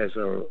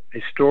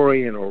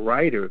historian or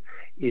writer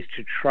is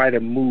to try to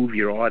move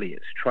your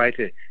audience, try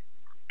to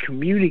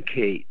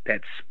communicate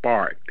that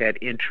spark, that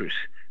interest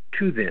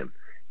to them.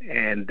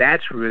 And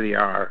that's really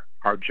our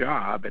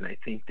job. And I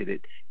think that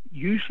it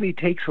usually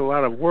takes a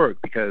lot of work,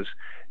 because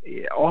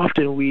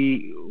often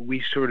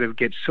we sort of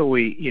get so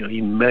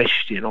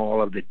enmeshed in all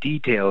of the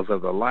details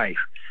of the life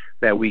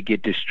that we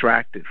get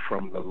distracted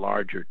from the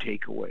larger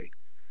takeaway.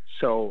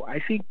 So I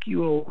think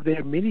there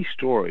are many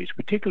stories,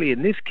 particularly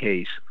in this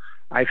case.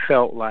 I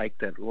felt like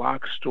that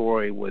Locke's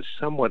story was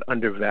somewhat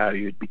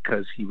undervalued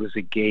because he was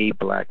a gay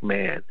Black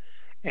man,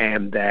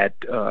 and that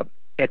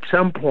at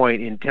some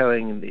point in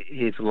telling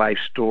his life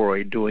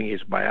story, doing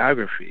his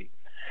biography,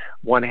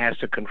 one has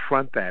to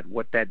confront that,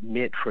 what that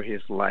meant for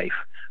his life,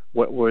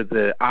 what were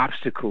the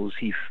obstacles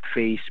he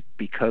faced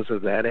because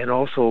of that, and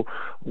also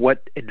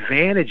what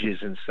advantages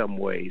in some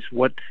ways,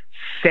 what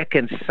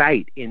second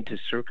sight into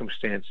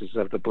circumstances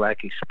of the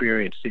Black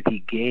experience did he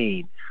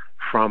gain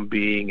from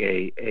being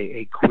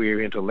a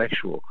queer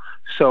intellectual.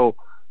 So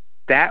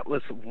that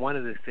was one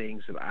of the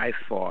things that I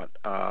thought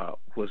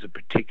was a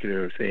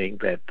particular thing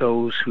that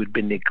those who'd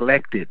been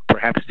neglected,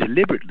 perhaps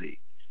deliberately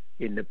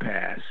in the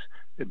past,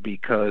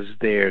 because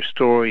their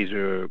stories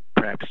are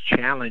perhaps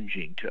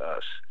challenging to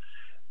us,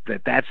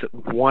 that's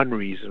one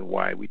reason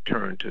why we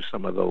turn to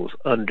some of those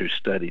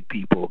understudied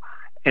people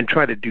and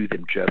try to do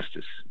them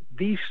justice.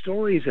 These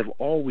stories have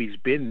always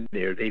been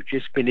there. They've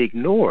just been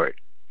ignored.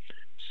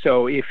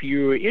 So if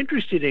you're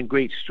interested in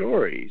great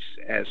stories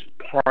as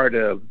part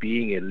of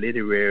being a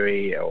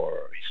literary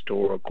or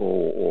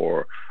historical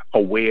or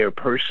aware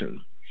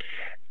person,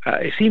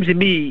 it seems to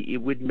me it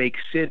would make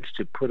sense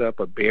to put up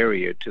a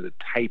barrier to the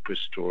type of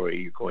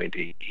story you're going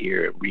to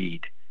hear and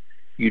read.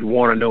 You'd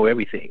want to know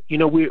everything. You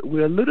know,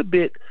 we're a little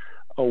bit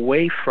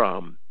away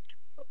from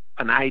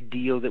an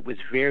ideal that was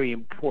very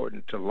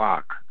important to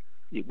Locke.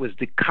 It was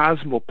the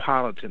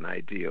cosmopolitan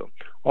ideal.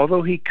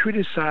 Although he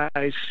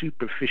criticized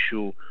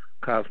superficial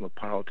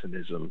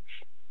cosmopolitanism,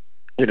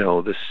 you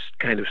know, this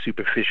kind of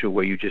superficial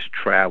where you just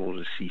travel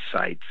to see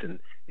sights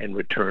and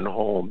return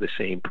home the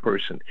same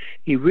person.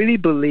 He really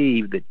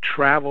believed that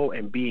travel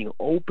and being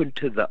open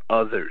to the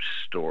other's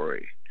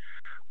story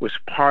was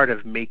part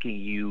of making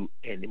you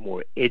a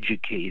more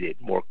educated,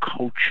 more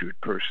cultured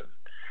person.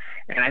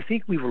 And I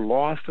think we've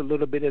lost a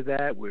little bit of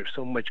that. We're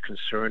so much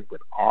concerned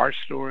with our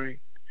story.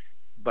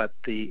 But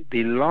the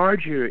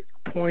larger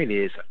point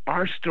is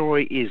our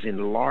story is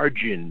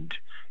enlarged,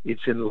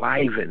 it's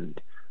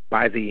enlivened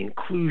by the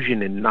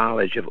inclusion and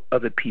knowledge of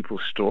other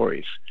people's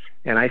stories.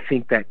 And I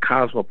think that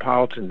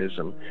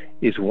cosmopolitanism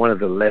is one of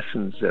the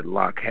lessons that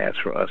Locke has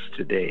for us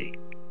today.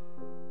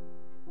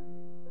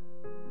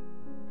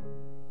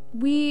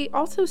 We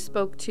also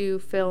spoke to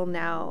Phil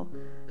Nell,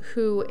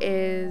 who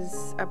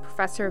is a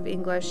professor of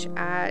English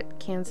at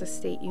Kansas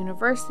State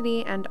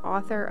University and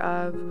author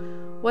of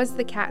Was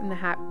the Cat in the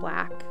Hat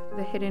Black?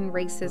 The Hidden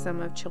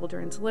Racism of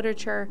Children's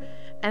Literature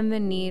and the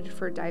Need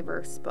for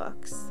Diverse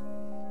Books.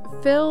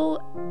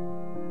 Phil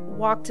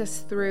walked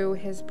us through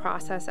his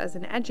process as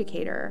an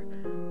educator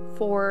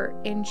for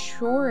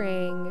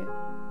ensuring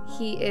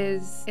he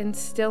is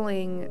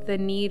instilling the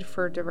need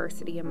for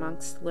diversity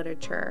amongst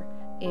literature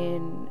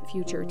in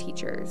future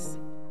teachers.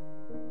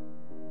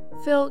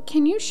 Phil,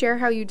 can you share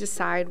how you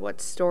decide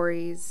what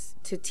stories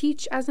to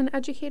teach as an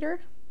educator?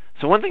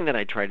 So one thing that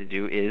I try to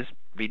do is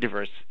be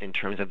diverse in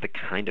terms of the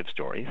kind of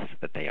stories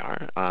that they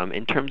are,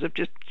 in terms of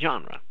just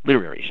genre,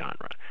 literary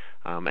genre.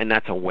 And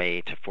that's a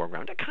way to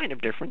foreground a kind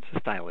of difference, a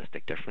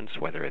stylistic difference,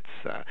 whether it's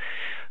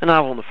a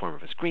novel in the form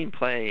of a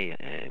screenplay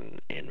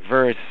and in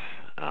verse,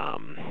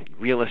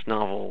 realist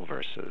novel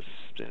versus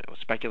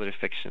speculative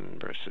fiction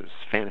versus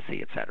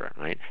fantasy, etc.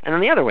 Right? And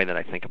then the other way that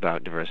I think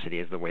about diversity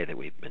is the way that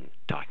we've been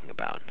talking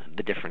about,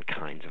 the different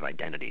kinds of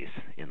identities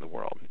in the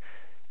world.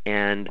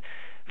 And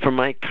for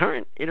my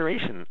current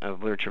iteration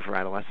of Literature for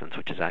Adolescents,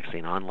 which is actually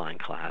an online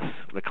class,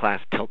 the class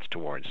tilts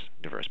towards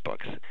diverse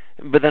books,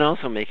 but then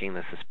also making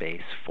this a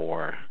space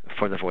for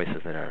the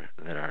voices that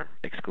are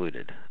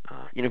excluded.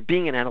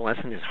 Being an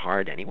adolescent is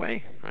hard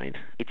anyway, right?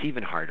 It's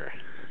even harder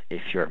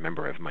if you're a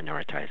member of a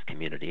minoritized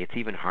community. It's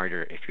even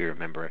harder if you're a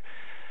member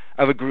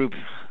of a group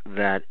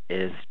that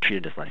is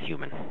treated as less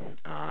human.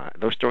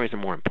 Those stories are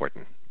more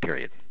important,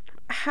 period.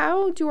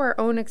 How do our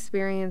own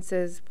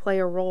experiences play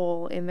a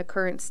role in the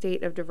current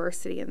state of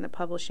diversity in the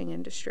publishing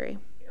industry?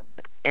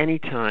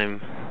 Anytime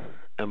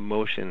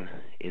emotion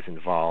is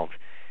involved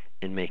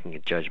in making a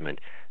judgment,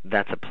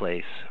 that's a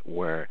place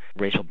where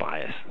racial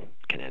bias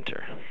can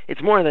enter.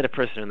 It's more that a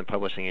person in the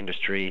publishing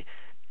industry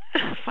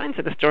finds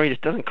that the story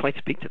just doesn't quite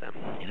speak to them.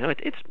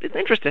 It's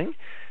interesting.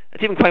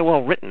 It's even quite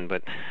well written,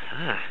 but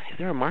is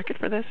there a market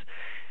for this?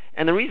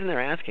 And the reason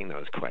they're asking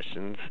those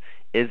questions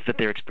is that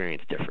their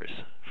experience differs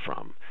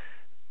from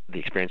the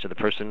experience of the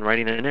person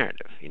writing a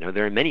narrative.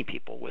 There are many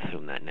people with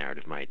whom that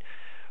narrative might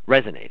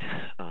resonate.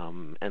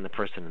 And the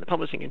person in the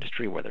publishing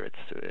industry, whether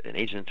it's an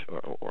agent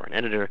or an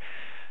editor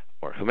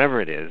or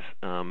whomever it is,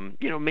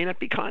 may not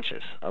be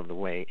conscious of the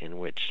way in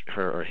which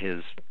her or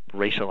his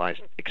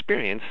racialized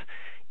experience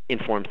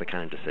informs the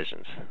kind of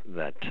decisions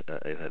that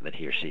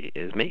he or she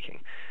is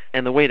making.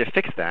 And the way to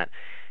fix that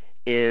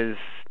is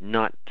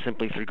not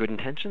simply through good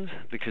intentions,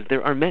 because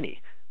there are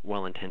many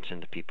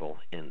well-intentioned people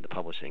in the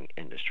publishing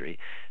industry,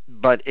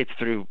 but it's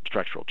through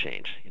structural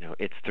change.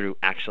 It's through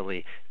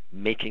actually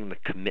making the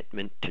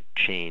commitment to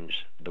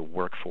change the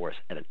workforce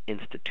at an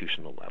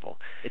institutional level.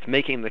 It's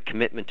making the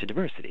commitment to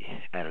diversity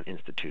at an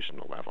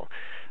institutional level.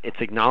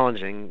 It's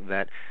acknowledging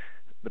that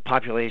the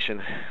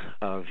population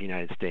of the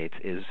United States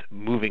is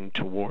moving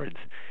towards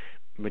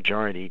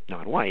majority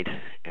non-white,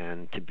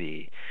 and to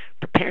be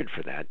prepared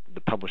for that,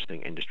 the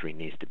publishing industry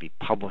needs to be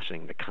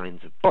publishing the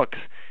kinds of books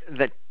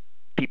that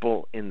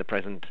people in the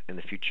present and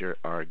the future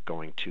are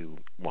going to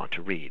want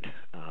to read.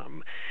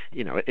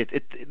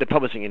 The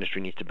publishing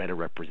industry needs to better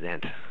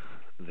represent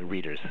the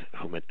readers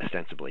whom it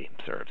ostensibly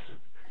serves.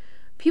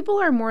 People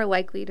are more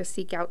likely to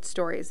seek out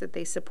stories that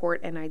they support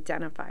and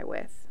identify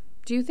with.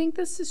 Do you think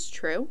this is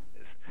true?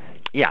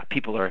 Yeah,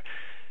 people are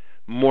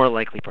more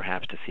likely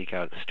perhaps to seek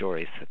out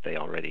stories that they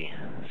already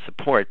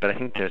support, but I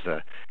think there's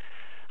a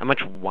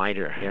much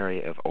wider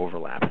area of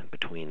overlap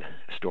between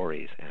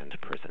stories and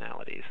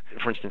personalities.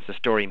 For instance, a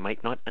story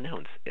might not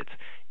announce its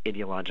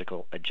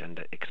ideological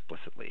agenda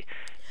explicitly.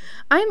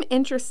 I'm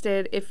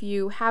interested if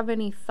you have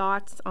any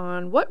thoughts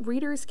on what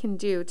readers can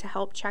do to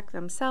help check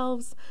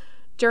themselves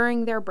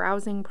during their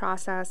browsing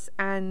process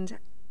and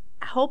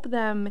help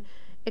them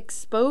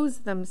expose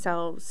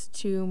themselves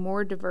to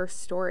more diverse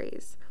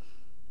stories.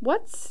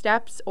 What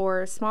steps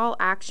or small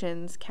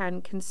actions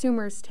can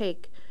consumers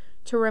take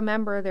to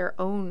remember their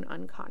own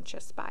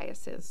unconscious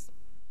biases?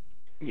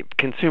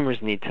 Consumers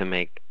need to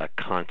make a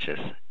conscious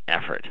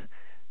effort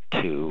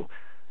to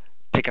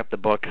pick up the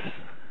books,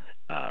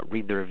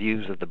 read the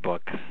reviews of the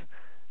books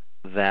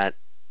that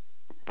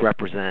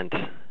represent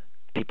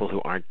people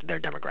who aren't their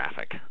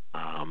demographic.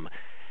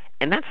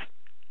 And that's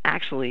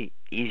actually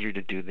easier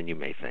to do than you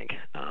may think.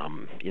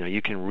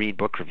 You can read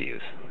book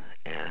reviews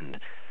and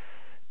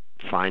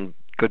find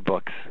good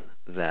books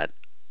that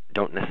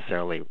don't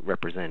necessarily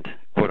represent,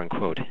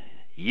 quote-unquote,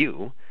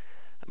 you,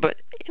 but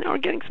are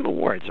getting some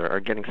awards or are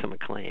getting some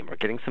acclaim or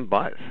getting some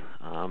buzz,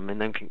 and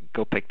then can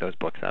go pick those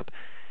books up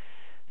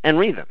and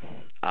read them.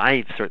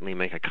 I certainly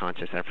make a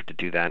conscious effort to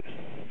do that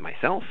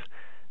myself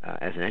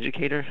as an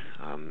educator,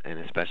 and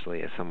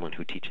especially as someone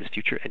who teaches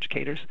future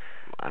educators.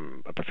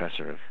 I'm a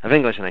professor of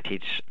English, and I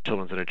teach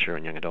children's literature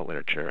and young adult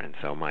literature, and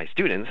so my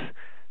students,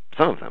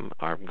 some of them,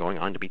 are going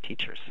on to be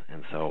teachers.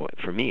 And so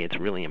for me, it's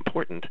really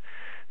important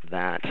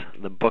that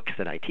the books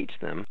that I teach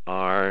them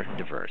are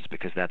diverse,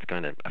 because that's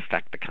going to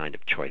affect the kind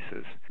of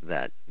choices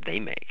that they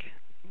make.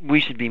 We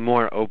should be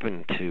more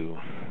open to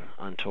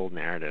untold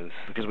narratives,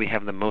 because we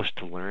have the most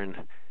to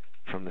learn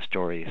from the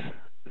stories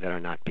that are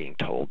not being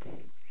told.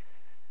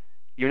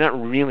 You're not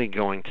really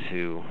going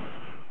to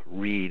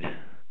read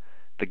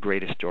the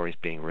greatest stories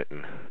being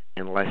written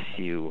unless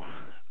you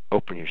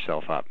open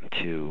yourself up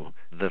to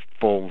the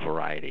full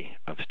variety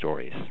of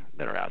stories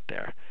that are out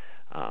there.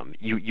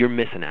 You're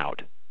missing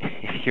out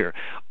if you're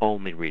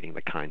only reading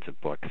the kinds of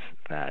books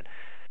that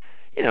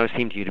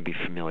seem to you to be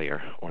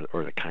familiar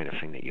or the kind of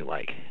thing that you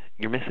like.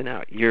 You're missing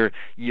out.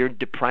 You're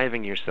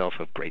depriving yourself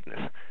of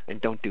greatness,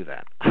 and don't do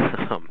that.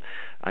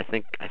 I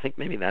think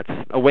maybe that's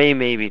a way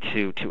maybe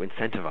to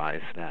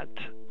incentivize that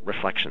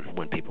reflection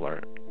when people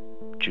are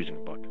choosing a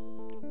book.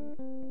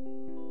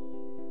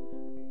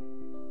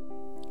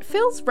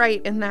 Phil's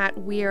right in that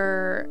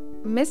we're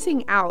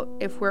missing out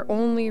if we're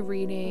only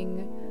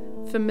reading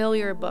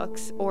familiar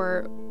books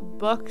or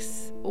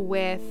books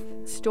with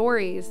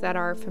stories that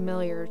are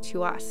familiar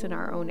to us in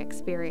our own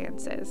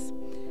experiences,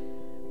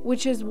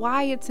 which is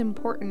why it's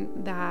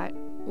important that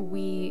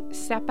we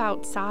step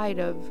outside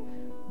of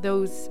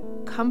those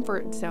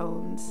comfort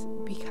zones,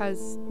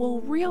 because we'll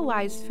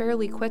realize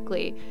fairly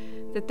quickly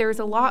that there's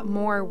a lot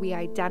more we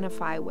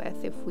identify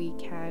with if we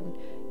can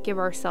give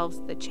ourselves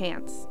the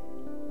chance.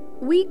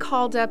 We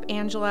called up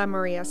Angela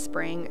Maria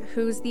Spring,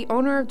 who's the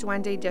owner of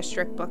Duende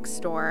District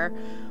Bookstore,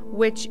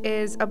 which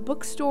is a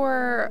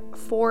bookstore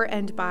for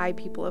and by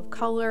people of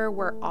color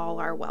where all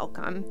are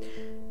welcome.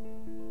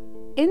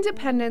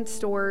 Independent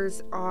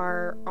stores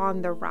are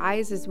on the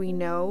rise, as we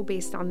know,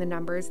 based on the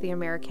numbers the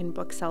American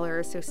Bookseller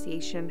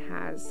Association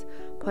has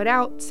put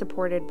out,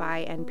 supported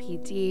by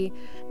NPD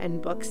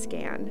and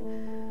BookScan.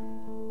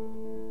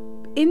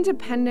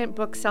 Independent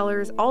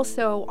booksellers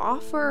also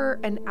offer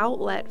an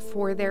outlet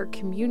for their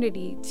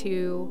community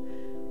to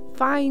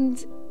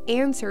find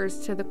answers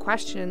to the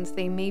questions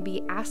they may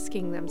be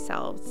asking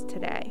themselves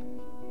today.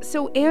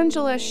 So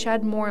Angela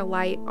shed more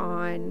light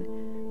on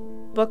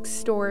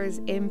bookstores'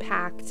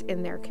 impact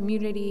in their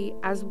community,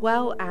 as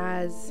well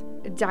as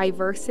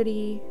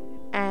diversity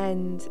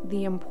and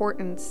the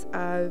importance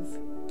of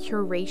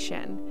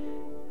curation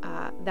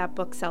that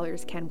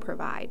booksellers can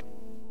provide.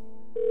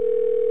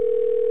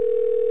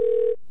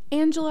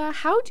 Angela,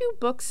 how do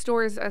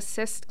bookstores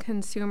assist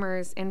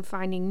consumers in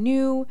finding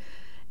new,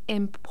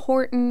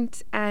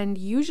 important, and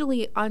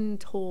usually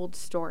untold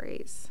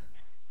stories?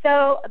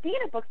 So being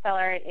a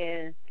bookseller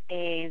is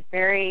a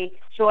very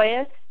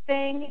joyous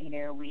thing.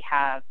 We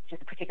have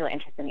just a particular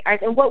interest in the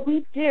arts, and what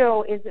we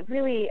do is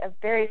really a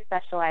very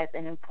specialized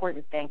and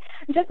important thing.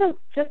 And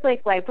just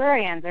like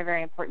librarians are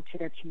very important to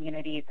their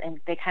communities, and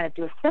they kind of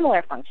do a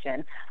similar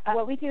function,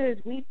 what we do is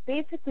we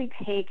basically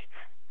take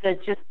the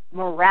just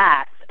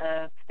morass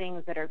of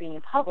things that are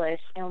being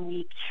published, and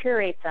we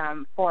curate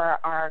them for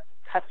our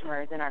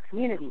customers in our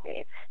community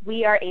base.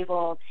 We are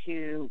able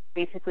to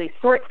basically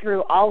sort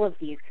through all of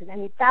these, because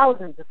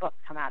thousands of books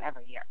come out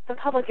every year. The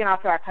public and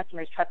also our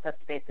customers trust us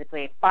to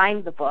basically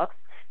find the books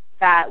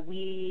that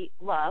we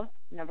love,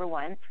 number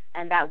one,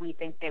 and that we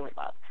think they would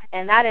love.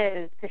 And that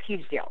is a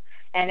huge deal.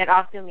 And it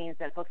also means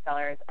that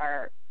booksellers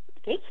are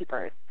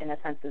gatekeepers in a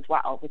sense as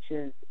well, which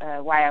is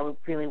why I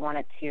really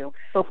wanted to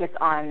focus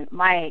on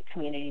my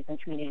communities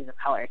and communities of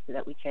color, so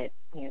that we could,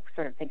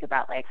 sort of think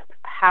about like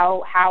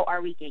how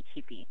are we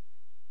gatekeeping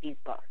these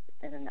books,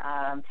 and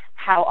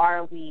how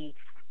are we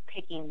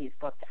picking these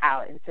books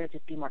out, and sort of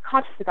just be more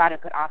conscious about it,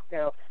 but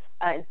also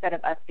instead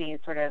of us being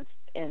sort of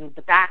in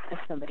the back of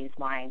somebody's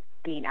mind,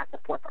 being at the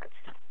forefront.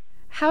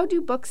 How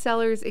do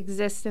booksellers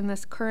exist in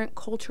this current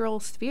cultural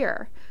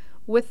sphere?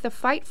 With the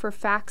fight for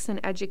facts and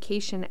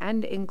education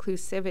and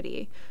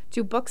inclusivity,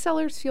 do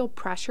booksellers feel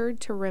pressured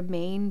to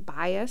remain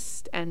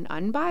biased and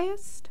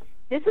unbiased?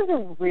 This is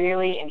a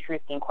really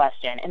interesting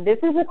question, and this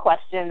is a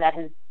question that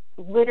is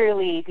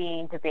literally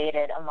being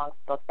debated amongst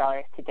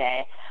booksellers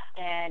today,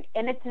 and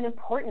it's an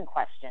important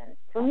question.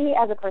 For me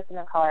as a person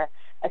of color,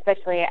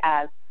 especially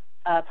as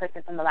a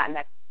person from the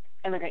Latinx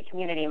immigrant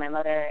community, my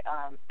mother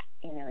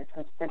is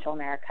from Central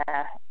America.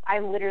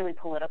 I'm literally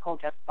political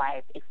just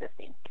by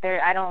existing.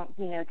 I don't,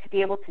 to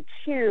be able to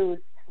choose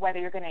whether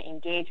you're going to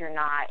engage or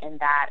not in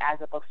that as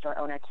a bookstore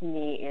owner, to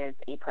me, is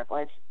a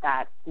privilege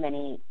that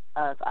many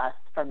of us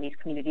from these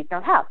communities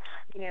don't have.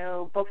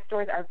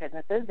 Bookstores are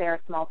businesses. They are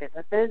small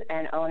businesses,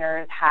 and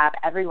owners have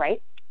every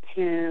right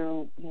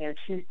to,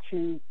 choose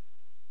to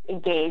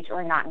engage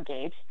or not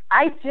engage.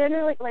 I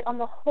generally, on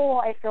the whole,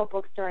 I feel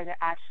bookstores are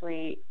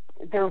actually,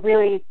 they're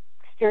really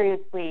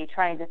seriously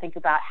trying to think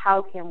about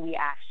how can we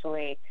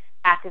actually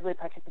actively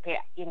participate,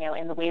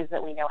 in the ways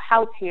that we know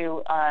how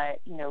to,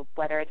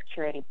 whether it's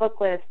curating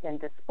book lists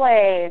and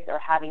displays or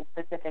having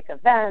specific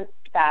events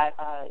that,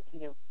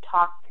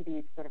 talk to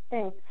these sort of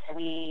things.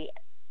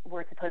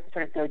 We're supposed to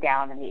sort of go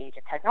down in the age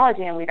of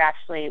technology, and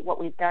what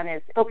we've done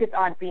is focus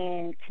on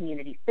being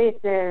community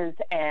spaces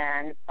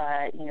and,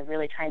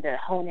 really trying to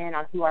hone in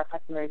on who our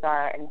customers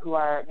are and who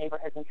our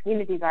neighborhoods and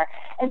communities are.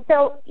 And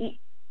so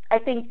I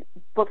think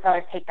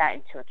booksellers take that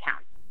into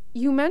account.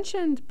 You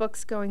mentioned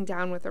books going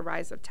down with the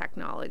rise of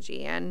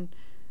technology, and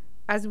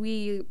as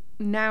we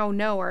now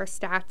know, our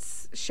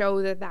stats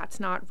show that that's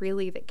not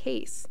really the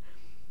case.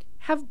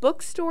 Have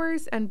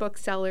bookstores and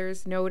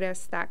booksellers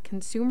noticed that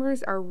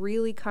consumers are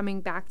really coming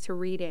back to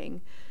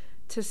reading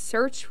to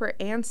search for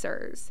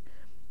answers,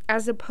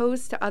 as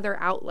opposed to other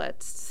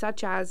outlets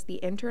such as the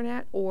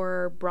internet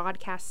or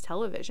broadcast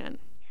television?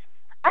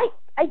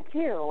 I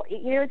do.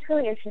 It's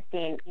really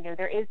interesting.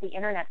 There is the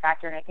internet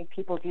factor, and I think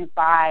people do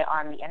buy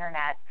on the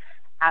internet,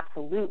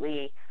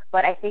 absolutely.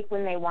 But I think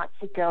when they want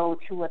to go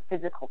to a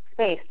physical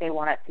space, they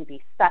want it to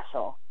be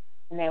special,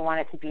 and they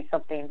want it to be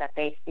something that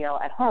they feel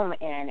at home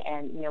in.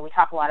 And, we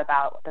talk a lot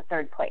about the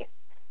third place,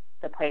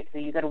 the place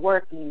where you go to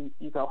work, you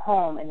go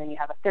home, and then you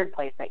have a third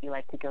place that you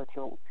like to go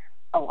to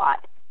a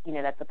lot.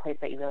 That's the place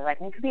that you really like.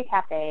 And it could be a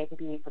cafe, it could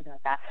be something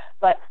like that.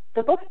 But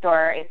the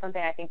bookstore is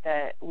something I think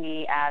that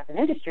we as an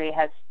industry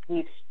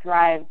we've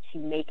strived to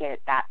make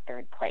it that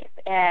third place.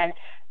 And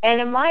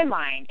in my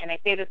mind, and I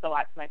say this a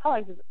lot to my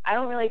colleagues, is I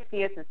don't really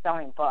see us as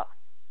selling books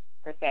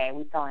per se.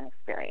 We sell an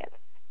experience.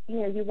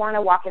 You want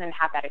to walk in and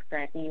have that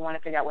experience, and you want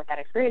to figure out what that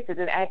experience is.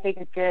 And I think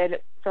a good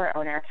store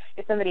owner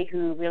is somebody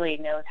who really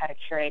knows how to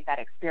curate that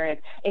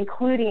experience,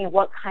 including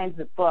what kinds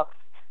of books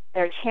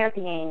they're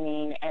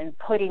championing and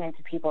putting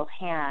into people's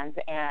hands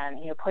and,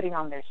 putting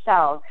on their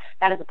shelves.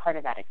 That is a part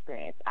of that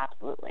experience,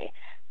 absolutely.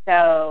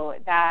 So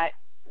that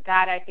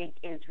I think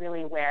is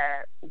really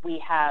where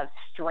we have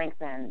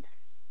strengthened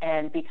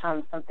and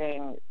become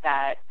something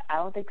that I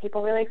don't think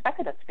people really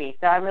expected us to be.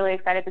 So I'm really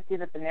excited to see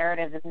that the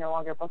narrative is no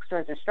longer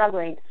bookstores are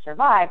struggling to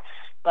survive,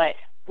 but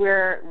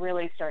we're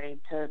really starting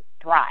to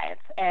thrive,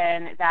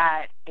 and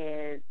that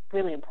is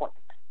really important.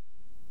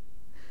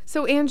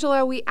 So,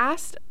 Angela, we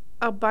asked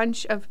a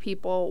bunch of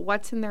people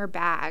what's in their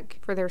bag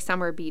for their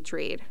summer beach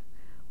read.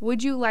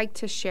 Would you like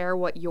to share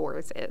what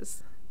yours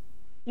is?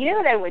 You know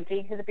what I would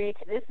bring to the beach?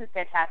 This is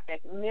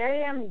fantastic.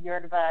 Miriam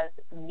Yurtva's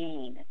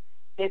Mean.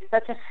 It's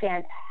such a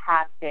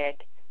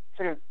fantastic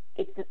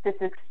it's this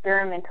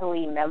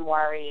experimentally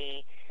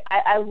memoir-y.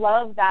 I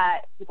love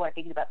that people are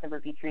thinking about summer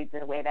beach reads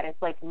in a way that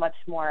it's like much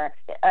more,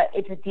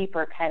 it's a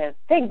deeper kind of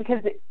thing,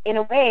 because in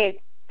a way,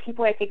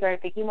 people I think are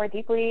thinking more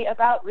deeply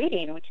about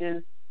reading, which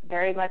is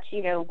very much,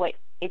 what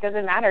it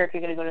doesn't matter if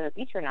you're going to go to the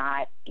beach or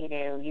not.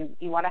 You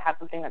want to have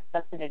something that's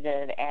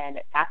substantive and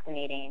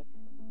fascinating.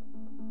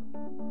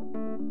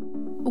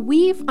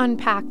 We've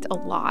unpacked a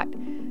lot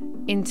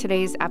in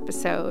today's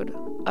episode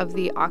of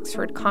the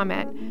Oxford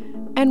Comment,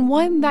 and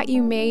one that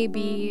you may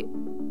be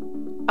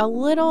a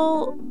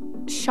little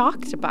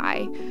shocked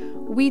by.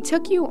 We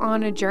took you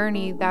on a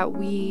journey that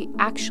we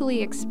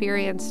actually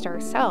experienced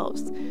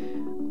ourselves.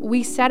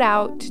 We set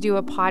out to do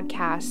a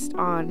podcast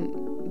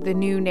on the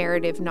new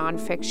narrative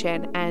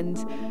nonfiction, and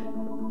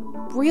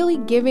really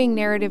giving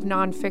narrative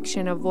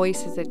nonfiction a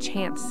voice as a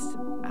chance,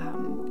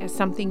 as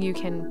something you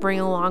can bring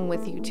along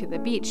with you to the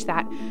beach,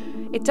 that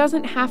it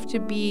doesn't have to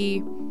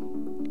be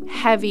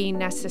heavy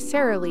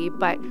necessarily,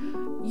 but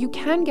you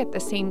can get the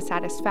same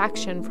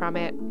satisfaction from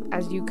it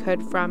as you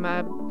could from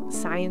a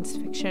science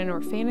fiction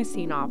or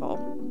fantasy novel.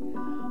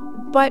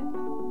 But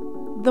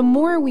the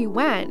more we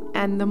went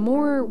and the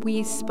more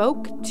we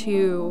spoke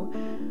to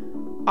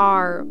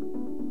our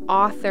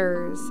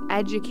authors,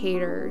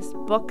 educators,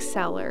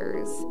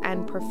 booksellers,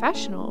 and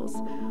professionals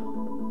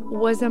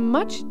was a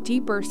much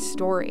deeper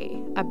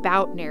story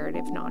about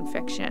narrative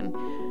nonfiction.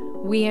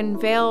 We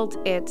unveiled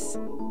its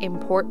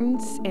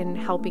importance in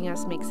helping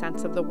us make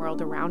sense of the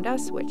world around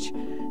us, which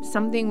is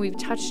something we've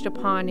touched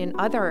upon in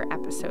other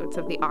episodes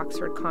of the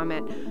Oxford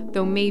Comment,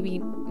 though maybe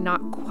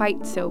not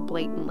quite so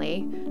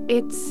blatantly.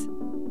 It's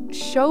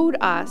showed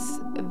us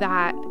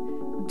that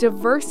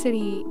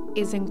diversity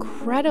is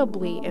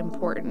incredibly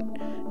important,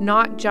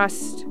 not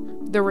just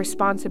the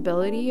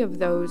responsibility of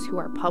those who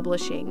are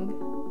publishing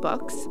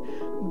books,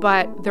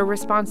 but the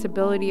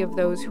responsibility of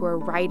those who are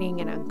writing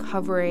and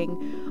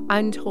uncovering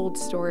untold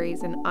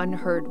stories and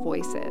unheard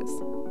voices.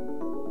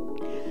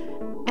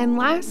 And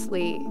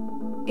lastly,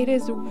 it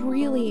is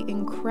really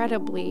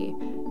incredibly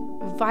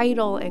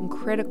vital and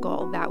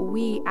critical that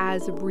we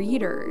as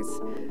readers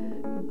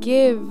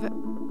give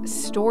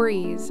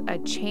stories a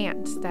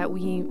chance that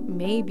we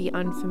may be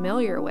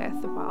unfamiliar with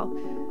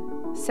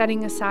while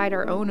setting aside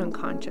our own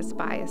unconscious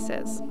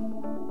biases.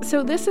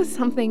 So this is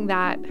something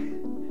that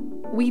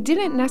we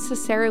didn't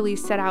necessarily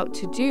set out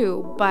to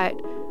do, but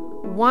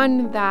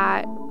one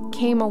that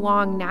came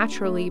along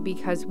naturally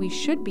because we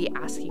should be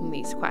asking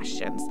these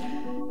questions.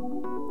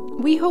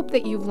 We hope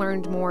that you've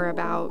learned more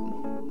about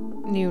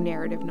new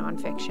narrative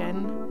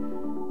nonfiction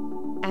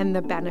and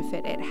the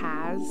benefit it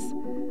has.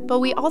 But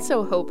we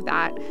also hope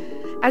that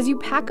as you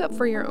pack up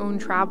for your own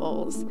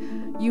travels,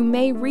 you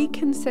may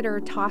reconsider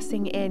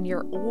tossing in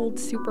your old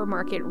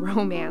supermarket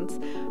romance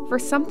for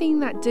something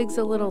that digs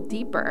a little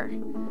deeper.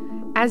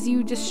 As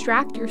you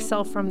distract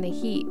yourself from the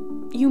heat,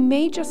 you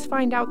may just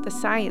find out the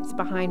science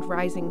behind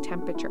rising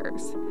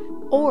temperatures.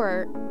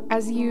 Or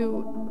as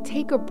you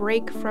take a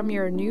break from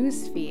your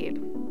news feed,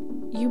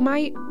 you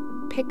might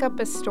pick up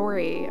a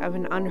story of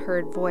an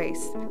unheard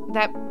voice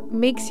that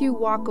makes you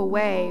walk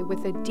away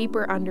with a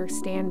deeper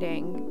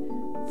understanding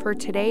for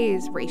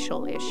today's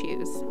racial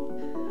issues.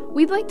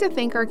 We'd like to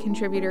thank our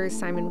contributors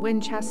Simon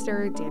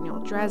Winchester, Daniel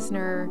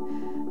Drezner,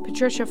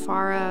 Patricia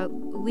Fara,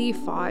 Leigh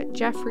Fought,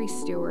 Jeffrey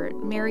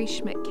Stewart, Mary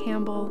Schmidt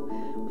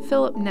Campbell,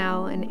 Philip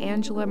Nell, and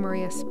Angela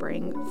Maria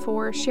Spring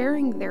for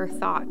sharing their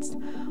thoughts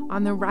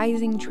on the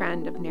rising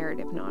trend of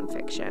narrative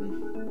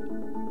nonfiction.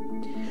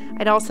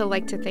 I'd also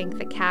like to thank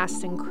the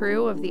cast and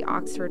crew of the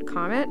Oxford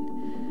Comment,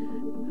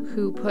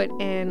 who put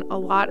in a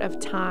lot of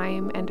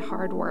time and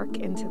hard work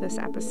into this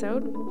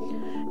episode,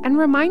 and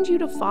remind you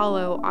to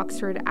follow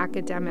Oxford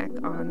Academic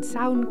on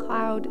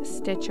SoundCloud,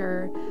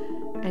 Stitcher,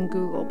 and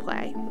Google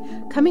Play.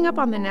 Coming up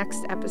on the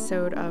next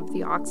episode of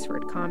the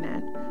Oxford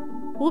Comment,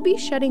 we'll be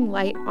shedding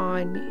light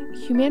on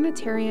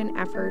humanitarian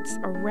efforts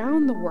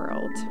around the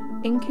world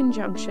in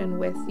conjunction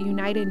with the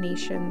United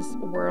Nations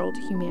World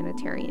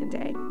Humanitarian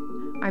Day.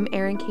 I'm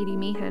Erin Katie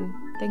Meehan.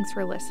 Thanks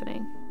for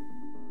listening.